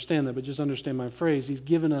keys. Understand that, but just understand my phrase. He's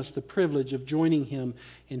given us the privilege of joining Him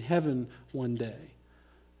in heaven one day.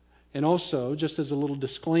 And also, just as a little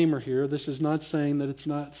disclaimer here, this is not saying that it's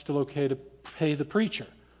not still okay to pay the preacher,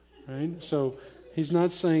 right? So He's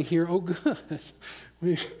not saying here, oh, good,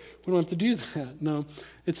 we don't have to do that. No,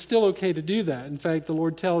 it's still okay to do that. In fact, the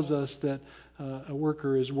Lord tells us that a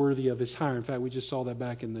worker is worthy of his hire. In fact, we just saw that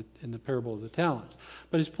back in the parable of the talents.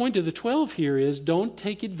 But his point to the 12 here is, don't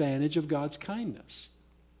take advantage of God's kindness.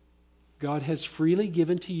 God has freely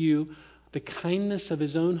given to you the kindness of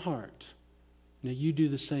His own heart. Now you do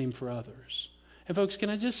the same for others. And folks, can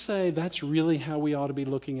I just say that's really how we ought to be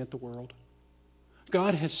looking at the world?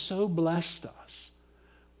 God has so blessed us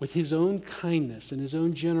with His own kindness and His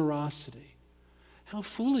own generosity. How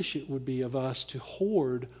foolish it would be of us to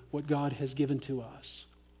hoard what God has given to us.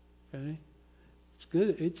 Okay? It's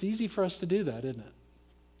good. It's easy for us to do that, isn't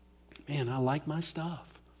it? Man, I like my stuff.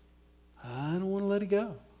 I don't want to let it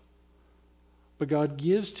go. But God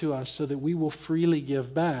gives to us so that we will freely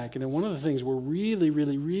give back. And one of the things we're really,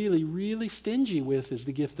 really, really, really stingy with is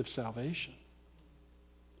the gift of salvation.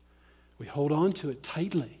 We hold on to it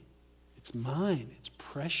tightly. It's mine. It's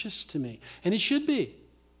precious to me. And it should be.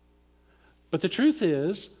 But the truth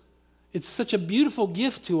is, it's such a beautiful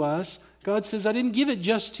gift to us. God says, I didn't give it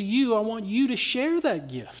just to you. I want you to share that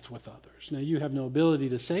gift with others. Now, you have no ability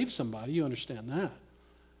to save somebody. You understand that.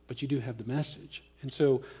 But you do have the message. And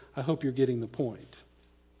so I hope you're getting the point.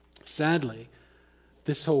 Sadly,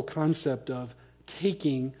 this whole concept of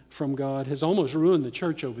taking from God has almost ruined the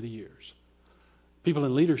church over the years. People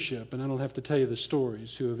in leadership, and I don't have to tell you the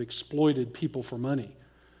stories, who have exploited people for money,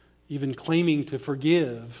 even claiming to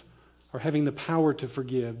forgive or having the power to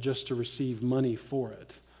forgive just to receive money for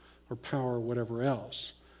it, or power or whatever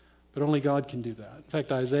else. But only God can do that. In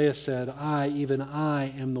fact, Isaiah said, even I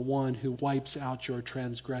am the one who wipes out your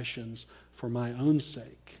transgressions for my own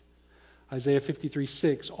sake. Isaiah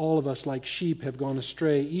 53:6, all of us like sheep have gone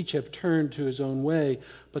astray, each have turned to his own way,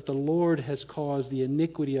 but the Lord has caused the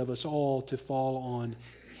iniquity of us all to fall on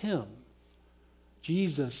him.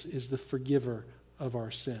 Jesus is the forgiver of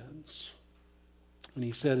our sins. And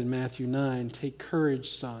he said in Matthew 9, take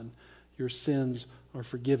courage, son, your sins are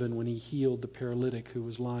forgiven, when he healed the paralytic who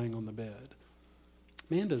was lying on the bed.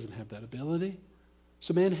 Man doesn't have that ability.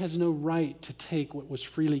 So man has no right to take what was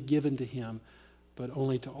freely given to him, but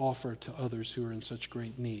only to offer to others who are in such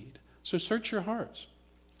great need. So search your hearts.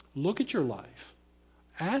 Look at your life.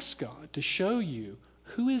 Ask God to show you,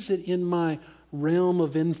 who is it in my realm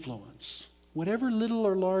of influence, whatever little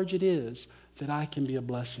or large it is, that I can be a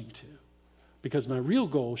blessing to. Because my real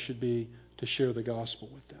goal should be to share the gospel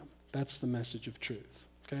with them. That's the message of truth.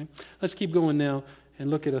 Okay? Let's keep going now and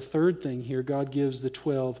look at a third thing here. God gives the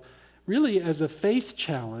 12 really as a faith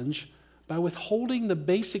challenge by withholding the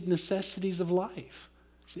basic necessities of life.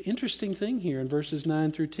 It's an interesting thing here in verses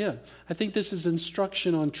 9 through 10. I think this is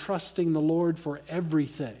instruction on trusting the Lord for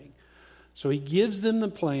everything. So he gives them the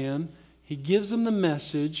plan. He gives them the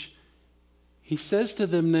message. He says to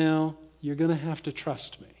them now, you're going to have to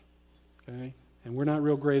trust me. Okay? And we're not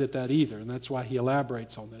real great at that either, and that's why he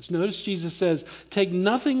elaborates on this. Notice Jesus says, take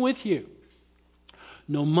nothing with you.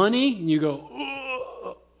 No money. And you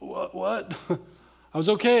go, what? I was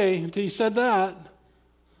okay until you said that.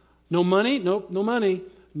 No money? Nope, no money.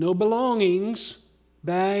 No belongings.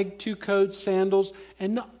 Bag, 2 coats, sandals,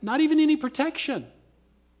 and not even any protection.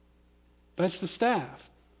 That's the staff.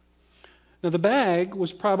 Now the bag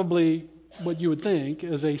was probably what you would think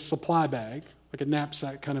is a supply bag, like a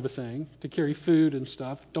knapsack kind of a thing, to carry food and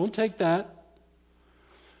stuff. Don't take that.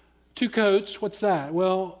 2 coats, what's that?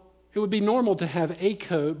 Well, it would be normal to have a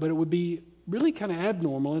coat, but it would be really kind of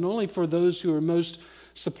abnormal, and only for those who are most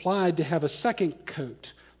supplied to have a second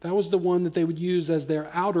coat. That was the one that they would use as their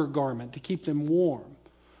outer garment to keep them warm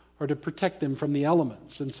or to protect them from the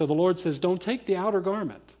elements. And so the Lord says, don't take the outer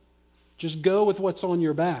garment. Just go with what's on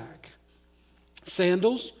your back.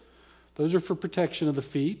 Sandals, those are for protection of the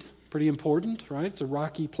feet. Pretty important, right? It's a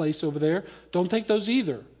rocky place over there. Don't take those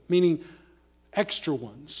either, meaning extra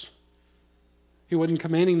ones. He wasn't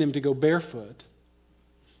commanding them to go barefoot.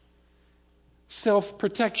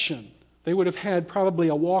 Self-protection. They would have had probably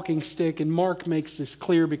a walking stick, and Mark makes this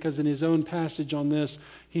clear because in his own passage on this,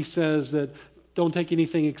 he says that don't take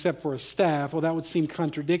anything except for a staff. Well, that would seem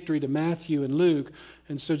contradictory to Matthew and Luke,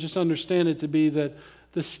 and so just understand it to be that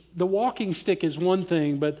the walking stick is one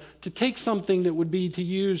thing, but to take something that would be to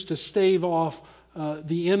use to stave off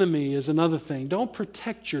the enemy is another thing. Don't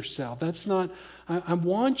protect yourself. That's not. I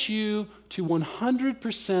want you to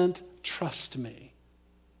 100% trust me.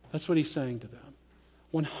 That's what he's saying to them.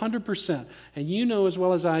 100%. And you know as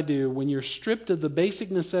well as I do, when you're stripped of the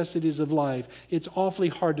basic necessities of life, it's awfully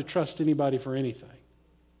hard to trust anybody for anything.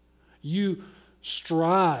 You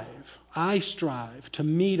strive, I strive to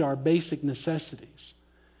meet our basic necessities.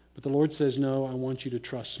 But the Lord says, no, I want you to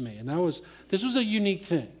trust me. And this was a unique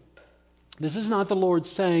thing. This is not the Lord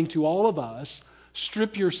saying to all of us,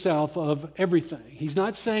 strip yourself of everything. He's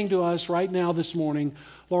not saying to us right now this morning,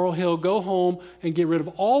 Laurel Hill, go home and get rid of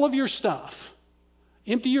all of your stuff.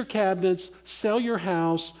 Empty your cabinets, sell your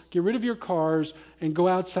house, get rid of your cars, and go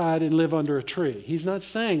outside and live under a tree. He's not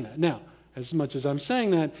saying that. Now, as much as I'm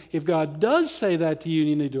saying that, if God does say that to you,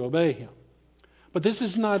 you need to obey him. But this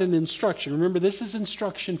is not an instruction. Remember, this is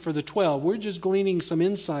instruction for the 12. We're just gleaning some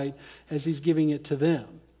insight as he's giving it to them.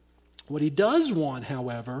 What he does want,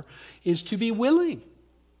 however, is to be willing,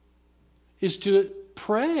 is to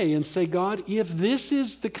pray and say, God, if this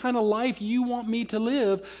is the kind of life you want me to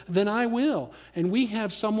live, then I will. And we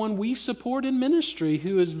have someone we support in ministry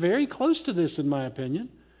who is very close to this, in my opinion.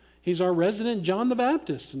 He's our resident John the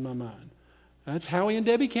Baptist, in my mind. That's Howie and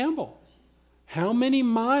Debbie Campbell. How many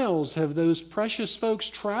miles have those precious folks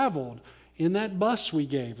traveled in that bus we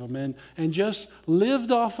gave them and just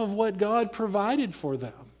lived off of what God provided for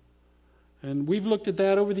them? And we've looked at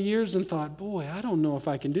that over the years and thought, boy, I don't know if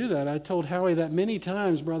I can do that. I told Howie that many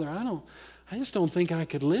times, brother, I just don't think I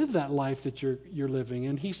could live that life that you're living.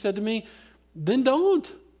 And he said to me, then don't.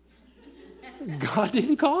 God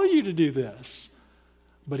didn't call you to do this.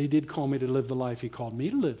 But he did call me to live the life he called me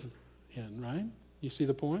to live in, right? You see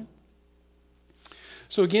the point?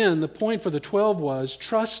 So again, the point for the 12 was,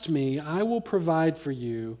 trust me, I will provide for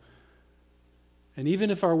you. And even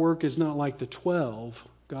if our work is not like the 12,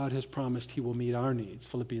 God has promised he will meet our needs,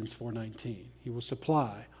 Philippians 4:19. He will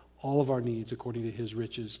supply all of our needs according to his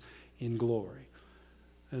riches in glory.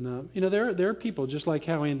 And, there are people just like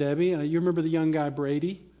Howie and Debbie. You remember the young guy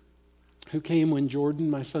Brady, who came when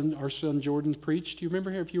our son Jordan preached. Do you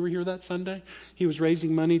remember if you were here that Sunday? He was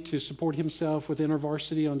raising money to support himself with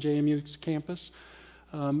InterVarsity on JMU's campus.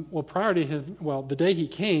 Prior to the day he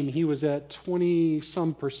came, he was at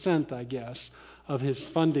 20-some%, I guess, of his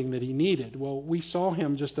funding that he needed. Well, we saw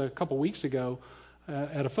him just a couple weeks ago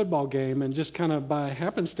at a football game, and just kind of by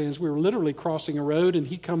happenstance, we were literally crossing a road, and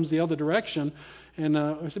he comes the other direction, and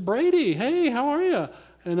I said, "Brady, hey, how are you?"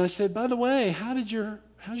 And I said, "By the way, how's your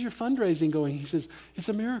fundraising going?" He says, "It's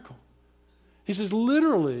a miracle." He says,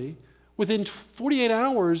 literally, within 48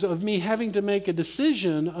 hours of me having to make a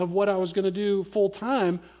decision of what I was going to do full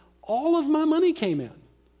time, all of my money came in.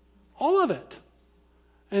 All of it.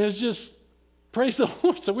 And it's just, praise the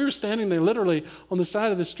Lord. So we were standing there literally on the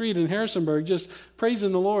side of the street in Harrisonburg, just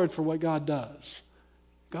praising the Lord for what God does.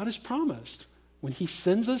 God has promised when He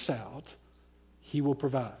sends us out, He will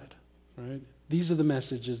provide. Right? These are the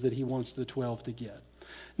messages that He wants the 12 to get.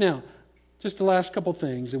 Now, just the last couple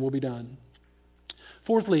things and we'll be done.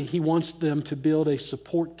 Fourthly, He wants them to build a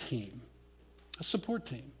support team. A support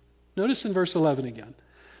team. Notice in verse 11 again.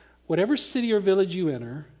 Whatever city or village you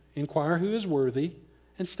enter, inquire who is worthy,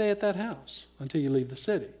 and stay at that house until you leave the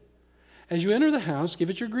city. As you enter the house, give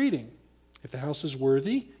it your greeting. If the house is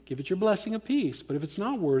worthy, give it your blessing of peace. But if it's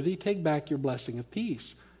not worthy, take back your blessing of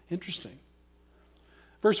peace. Interesting.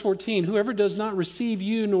 Verse 14, whoever does not receive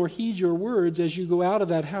you nor heed your words as you go out of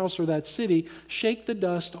that house or that city, shake the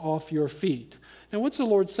dust off your feet. Now, what's the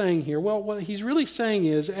Lord saying here? Well, what He's really saying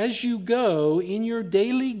is, as you go in your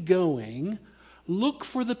daily going, look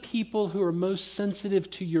for the people who are most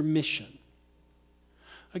sensitive to your mission.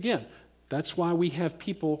 Again, that's why we have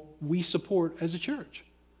people we support as a church.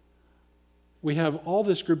 We have all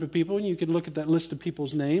this group of people, and you can look at that list of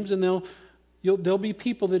people's names, and there'll be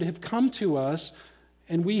people that have come to us,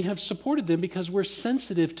 and we have supported them because we're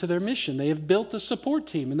sensitive to their mission. They have built a support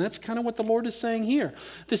team, and that's kind of what the Lord is saying here.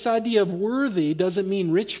 This idea of worthy doesn't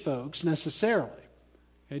mean rich folks necessarily.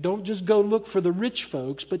 Okay? Don't just go look for the rich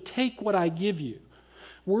folks, but take what I give you.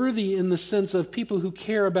 Worthy in the sense of people who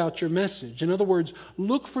care about your message. In other words,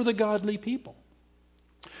 look for the godly people.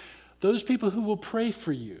 Those people who will pray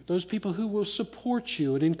for you. Those people who will support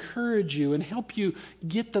you and encourage you and help you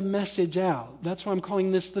get the message out. That's why I'm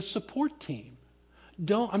calling this the support team.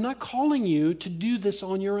 I'm not calling you to do this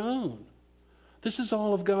on your own. This is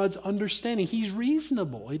all of God's understanding. He's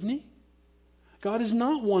reasonable, isn't He? God is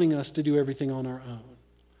not wanting us to do everything on our own.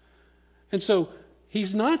 And so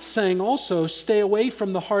He's not saying also stay away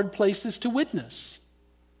from the hard places to witness.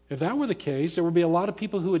 If that were the case, there would be a lot of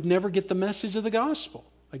people who would never get the message of the gospel.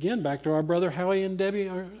 Again, back to our brother Howie and Debbie,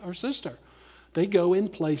 our sister. They go in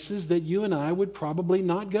places that you and I would probably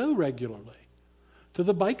not go regularly. To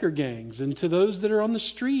the biker gangs and to those that are on the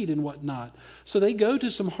street and whatnot. So they go to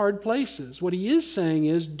some hard places. What He is saying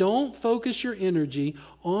is, don't focus your energy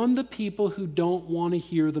on the people who don't want to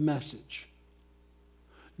hear the message.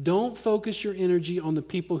 Don't focus your energy on the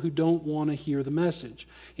people who don't want to hear the message.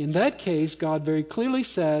 In that case, God very clearly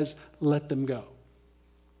says, let them go.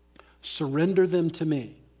 Surrender them to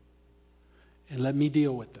me. And let me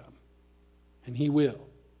deal with them. And He will.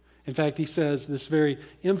 In fact, He says this very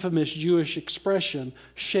infamous Jewish expression,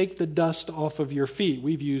 shake the dust off of your feet.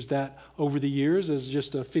 We've used that over the years as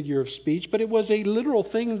just a figure of speech, but it was a literal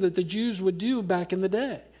thing that the Jews would do back in the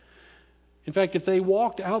day. In fact, if they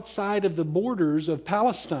walked outside of the borders of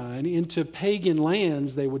Palestine into pagan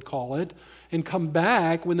lands, they would call it, and come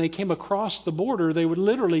back, when they came across the border, they would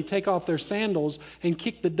literally take off their sandals and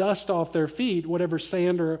kick the dust off their feet, whatever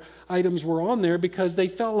sand or items were on there, because they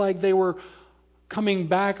felt like they were coming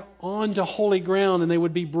back onto holy ground, and they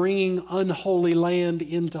would be bringing unholy land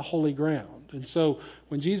into holy ground. And so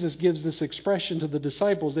when Jesus gives this expression to the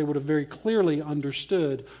disciples, they would have very clearly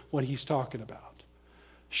understood what He's talking about.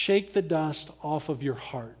 Shake the dust off of your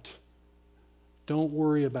heart. Don't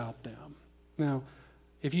worry about them. Now,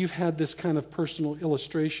 if you've had this kind of personal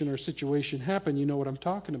illustration or situation happen, you know what I'm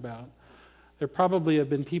talking about. There probably have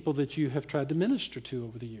been people that you have tried to minister to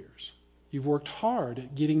over the years. You've worked hard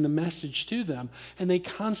at getting the message to them, and they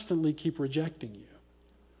constantly keep rejecting you.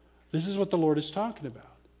 This is what the Lord is talking about.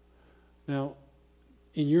 Now,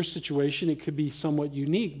 in your situation, it could be somewhat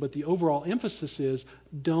unique, but the overall emphasis is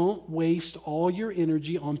don't waste all your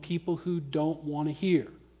energy on people who don't want to hear.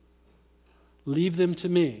 Leave them to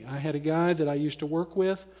me. I had a guy that I used to work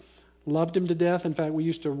with, loved him to death. In fact, we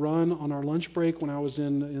used to run on our lunch break when I was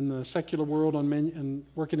in the secular world and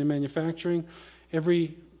working in manufacturing.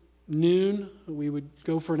 Every noon. We would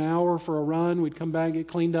go for an hour for a run. We'd come back, get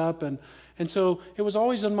cleaned up. And so it was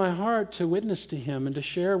always on my heart to witness to him and to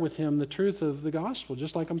share with him the truth of the gospel,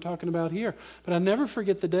 just like I'm talking about here. But I'll never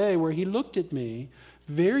forget the day where he looked at me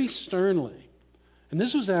very sternly. And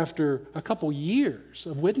this was after a couple years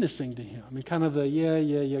of witnessing to him and kind of the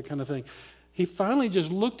yeah kind of thing. He finally just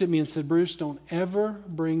looked at me and said, "Bruce, don't ever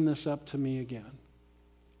bring this up to me again."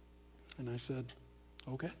 And I said,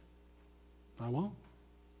 "Okay, I won't."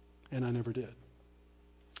 And I never did.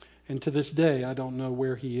 And to this day, I don't know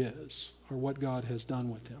where he is or what God has done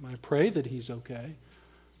with him. I pray that he's okay.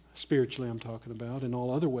 Spiritually, I'm talking about, in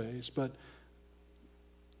all other ways. But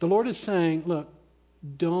the Lord is saying, look,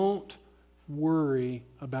 don't worry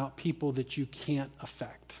about people that you can't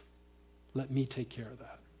affect. Let me take care of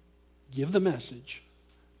that. Give the message,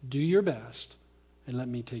 do your best, and let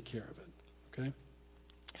me take care of it. Okay?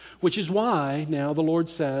 Which is why now the Lord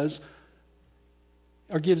says,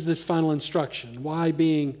 or gives this final instruction. Why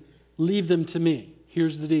being, leave them to me.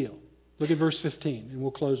 Here's the deal. Look at verse 15, and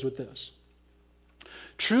we'll close with this.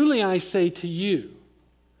 Truly I say to you,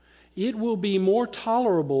 it will be more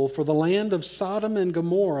tolerable for the land of Sodom and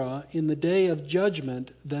Gomorrah in the day of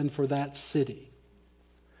judgment than for that city.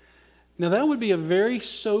 Now that would be a very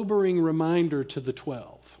sobering reminder to the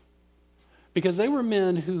 12, because they were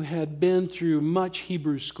men who had been through much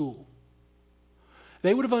Hebrew school.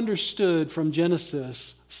 They would have understood from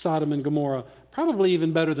Genesis, Sodom and Gomorrah, probably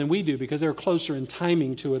even better than we do, because they're closer in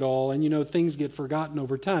timing to it all, and things get forgotten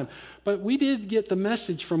over time. But we did get the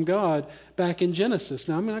message from God back in Genesis.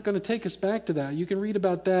 Now, I'm not going to take us back to that. You can read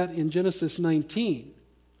about that in Genesis 19.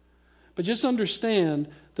 But just understand,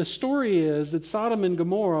 the story is that Sodom and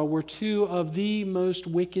Gomorrah were two of the most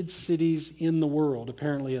wicked cities in the world,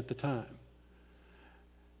 apparently at the time.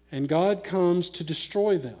 And God comes to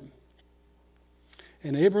destroy them.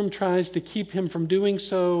 And Abram tries to keep him from doing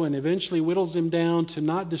so, and eventually whittles him down to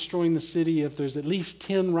not destroying the city if there's at least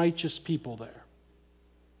 10 righteous people there.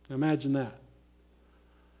 Now imagine that.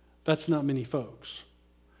 That's not many folks.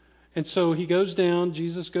 And so he goes down,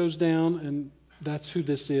 Jesus goes down, and that's who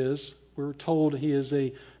this is. We're told he is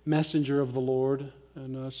a messenger of the Lord,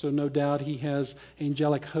 and so no doubt he has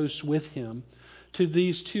angelic hosts with him, to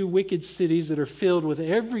these two wicked cities that are filled with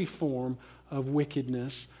every form of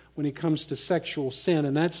wickedness when it comes to sexual sin.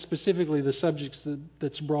 And that's specifically the subjects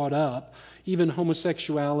that's brought up, even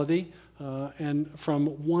homosexuality. And from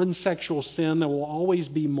one sexual sin, there will always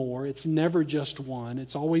be more. It's never just one.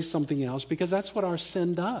 It's always something else, because that's what our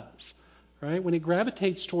sin does. Right? When it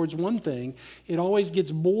gravitates towards one thing, it always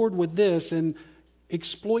gets bored with this and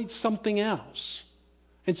exploits something else.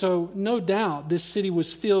 And so, no doubt, this city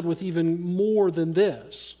was filled with even more than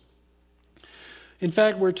this. In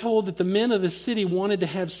fact, we're told that the men of the city wanted to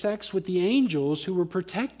have sex with the angels who were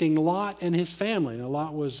protecting Lot and his family. Now,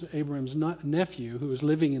 Lot was Abraham's nephew who was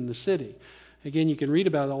living in the city. Again, you can read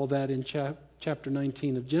about all that in chapter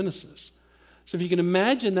 19 of Genesis. So if you can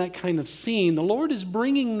imagine that kind of scene, the Lord is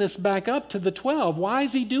bringing this back up to the 12. Why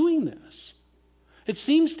is he doing this? It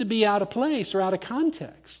seems to be out of place or out of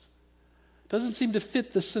context. It doesn't seem to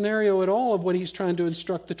fit the scenario at all of what he's trying to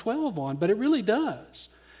instruct the 12 on, but it really does.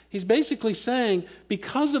 He's basically saying,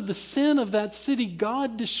 because of the sin of that city,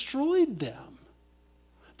 God destroyed them.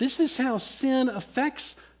 This is how sin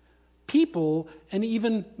affects people, and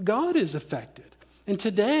even God is affected. And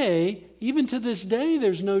today, even to this day,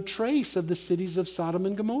 there's no trace of the cities of Sodom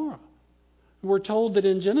and Gomorrah. We're told that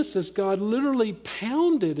in Genesis, God literally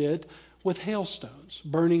pounded it with hailstones,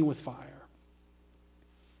 burning with fire.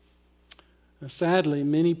 Now, sadly,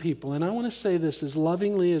 many people, and I want to say this as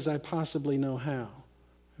lovingly as I possibly know how,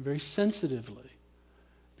 very sensitively,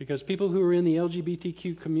 because people who are in the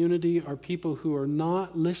LGBTQ community are people who are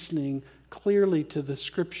not listening clearly to the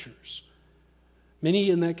Scriptures.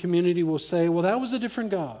 Many in that community will say, well, that was a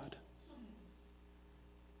different God.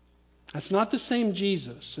 That's not the same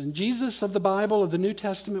Jesus. And Jesus of the Bible, of the New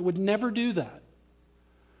Testament, would never do that.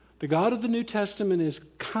 The God of the New Testament is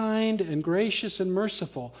kind and gracious and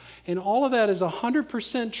merciful. And all of that is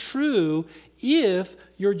 100% true if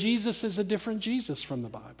your Jesus is a different Jesus from the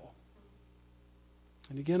Bible.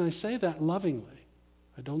 And again, I say that lovingly.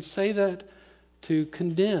 I don't say that to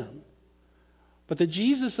condemn. But the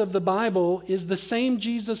Jesus of the Bible is the same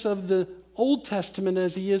Jesus of the Old Testament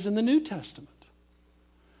as he is in the New Testament.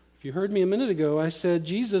 If you heard me a minute ago, I said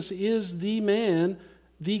Jesus is the man,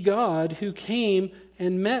 the God who came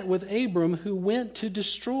and met with Abram, who went to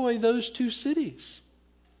destroy those two cities.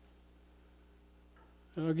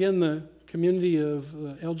 Now again, the community of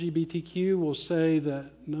LGBTQ will say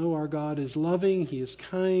that, no, our God is loving, he is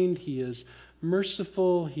kind, he is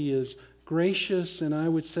merciful, he is gracious, and I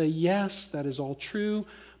would say, yes, that is all true,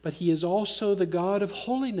 but He is also the God of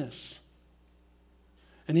holiness.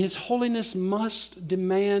 And His holiness must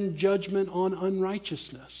demand judgment on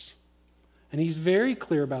unrighteousness. And He's very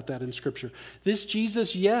clear about that in Scripture. This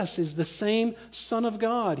Jesus, yes, is the same Son of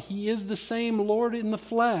God. He is the same Lord in the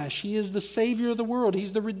flesh. He is the Savior of the world.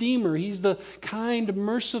 He's the Redeemer. He's the kind,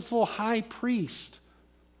 merciful High Priest.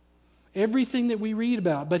 Everything that we read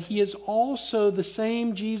about. But He is also the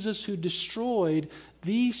same Jesus who destroyed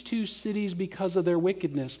these two cities because of their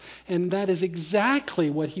wickedness. And that is exactly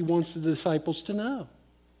what He wants the disciples to know.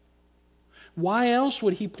 Why else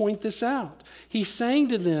would He point this out? He's saying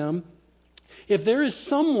to them, if there is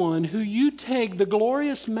someone who you take the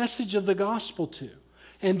glorious message of the gospel to,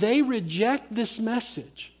 and they reject this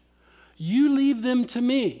message, you leave them to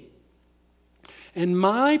me. And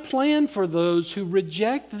my plan for those who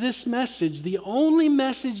reject this message, the only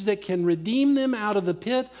message that can redeem them out of the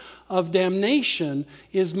pit of damnation,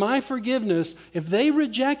 is my forgiveness. If they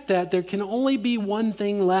reject that, there can only be one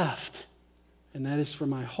thing left, and that is for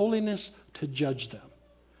my holiness to judge them.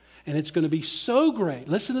 And it's going to be so great,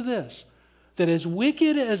 listen to this, that as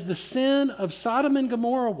wicked as the sin of Sodom and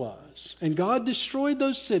Gomorrah was, and God destroyed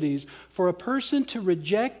those cities, for a person to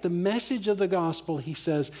reject the message of the gospel, He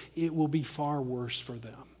says, it will be far worse for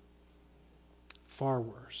them. Far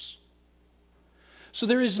worse. So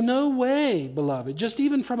there is no way, beloved, just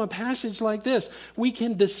even from a passage like this, we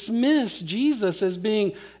can dismiss Jesus as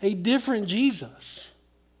being a different Jesus.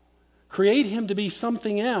 Create Him to be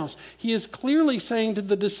something else. He is clearly saying to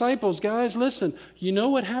the disciples, guys, listen, you know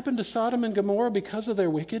what happened to Sodom and Gomorrah because of their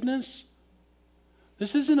wickedness?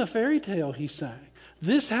 This isn't a fairy tale, He's saying.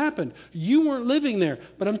 This happened. You weren't living there,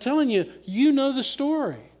 but I'm telling you, you know the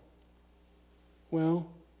story.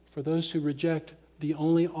 Well, for those who reject the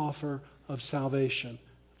only offer of salvation,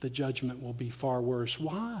 the judgment will be far worse.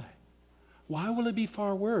 Why? Why will it be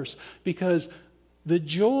far worse? Because the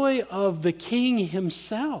joy of the King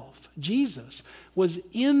Himself, Jesus, was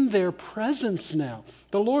in their presence now.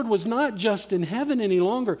 The Lord was not just in heaven any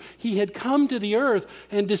longer. He had come to the earth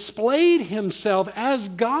and displayed Himself as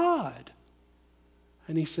God.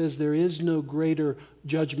 And He says there is no greater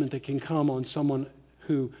judgment that can come on someone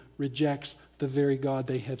who rejects the very God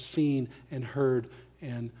they have seen and heard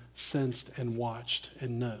and sensed and watched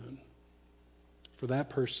and known. For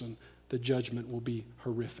that person, the judgment will be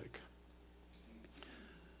horrific.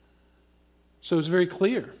 So it's very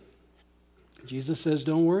clear. Jesus says,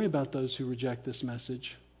 don't worry about those who reject this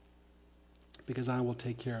message, because I will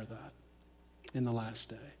take care of that in the last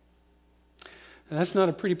day. And that's not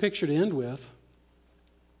a pretty picture to end with,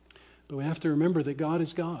 but we have to remember that God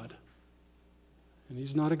is God. And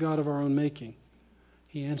He's not a God of our own making.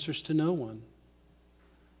 He answers to no one.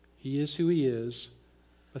 He is who He is,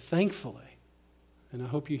 but thankfully, and I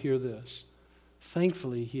hope you hear this,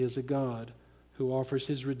 thankfully He is a God who offers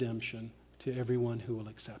His redemption to everyone who will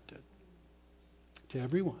accept it. To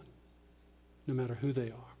everyone, no matter who they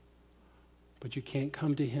are. But you can't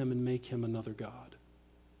come to Him and make Him another God.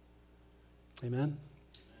 Amen?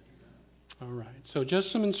 All right. So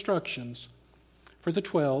just some instructions for the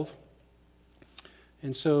 12.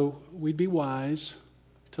 And so we'd be wise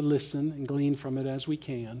to listen and glean from it as we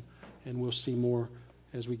can. And we'll see more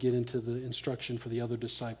as we get into the instruction for the other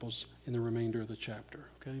disciples in the remainder of the chapter.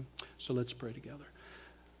 Okay? So let's pray together.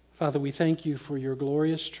 Father, we thank You for Your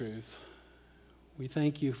glorious truth. We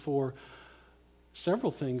thank You for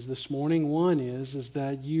several things this morning. One is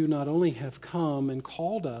that You not only have come and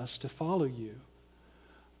called us to follow You,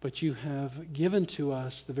 but You have given to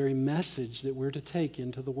us the very message that we're to take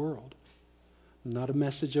into the world. Not a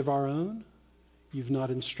message of our own. You've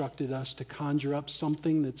not instructed us to conjure up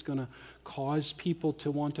something that's going to cause people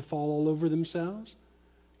to want to fall all over themselves.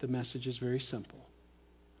 The message is very simple.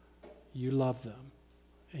 You love them.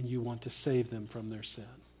 And You want to save them from their sin.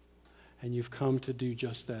 And You've come to do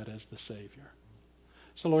just that as the Savior.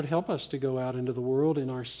 So Lord, help us to go out into the world in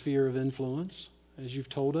our sphere of influence. As You've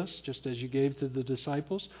told us, just as You gave to the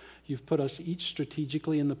disciples, You've put us each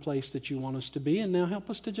strategically in the place that You want us to be. And now help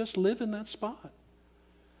us to just live in that spot.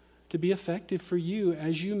 To be effective for You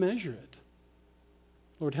as You measure it.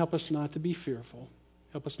 Lord, help us not to be fearful.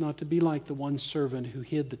 Help us not to be like the one servant who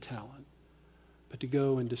hid the talent, but to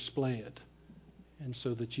go and display it. And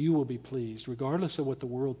so that You will be pleased, regardless of what the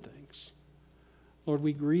world thinks. Lord,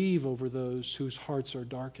 we grieve over those whose hearts are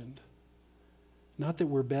darkened. Not that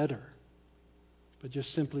we're better, but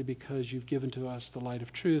just simply because You've given to us the light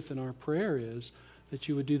of truth. And our prayer is that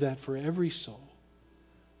You would do that for every soul.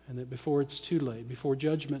 And that before it's too late, before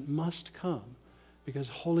judgment must come, because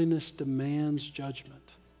holiness demands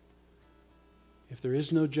judgment. If there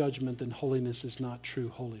is no judgment, then holiness is not true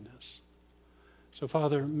holiness. So,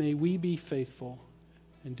 Father, may we be faithful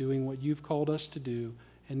in doing what you've called us to do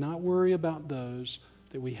and not worry about those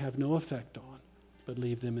that we have no effect on, but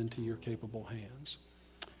leave them into your capable hands.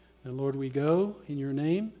 Now, Lord, we go in your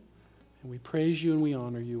name, and we praise you and we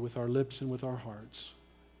honor you with our lips and with our hearts.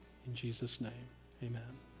 In Jesus' name, amen.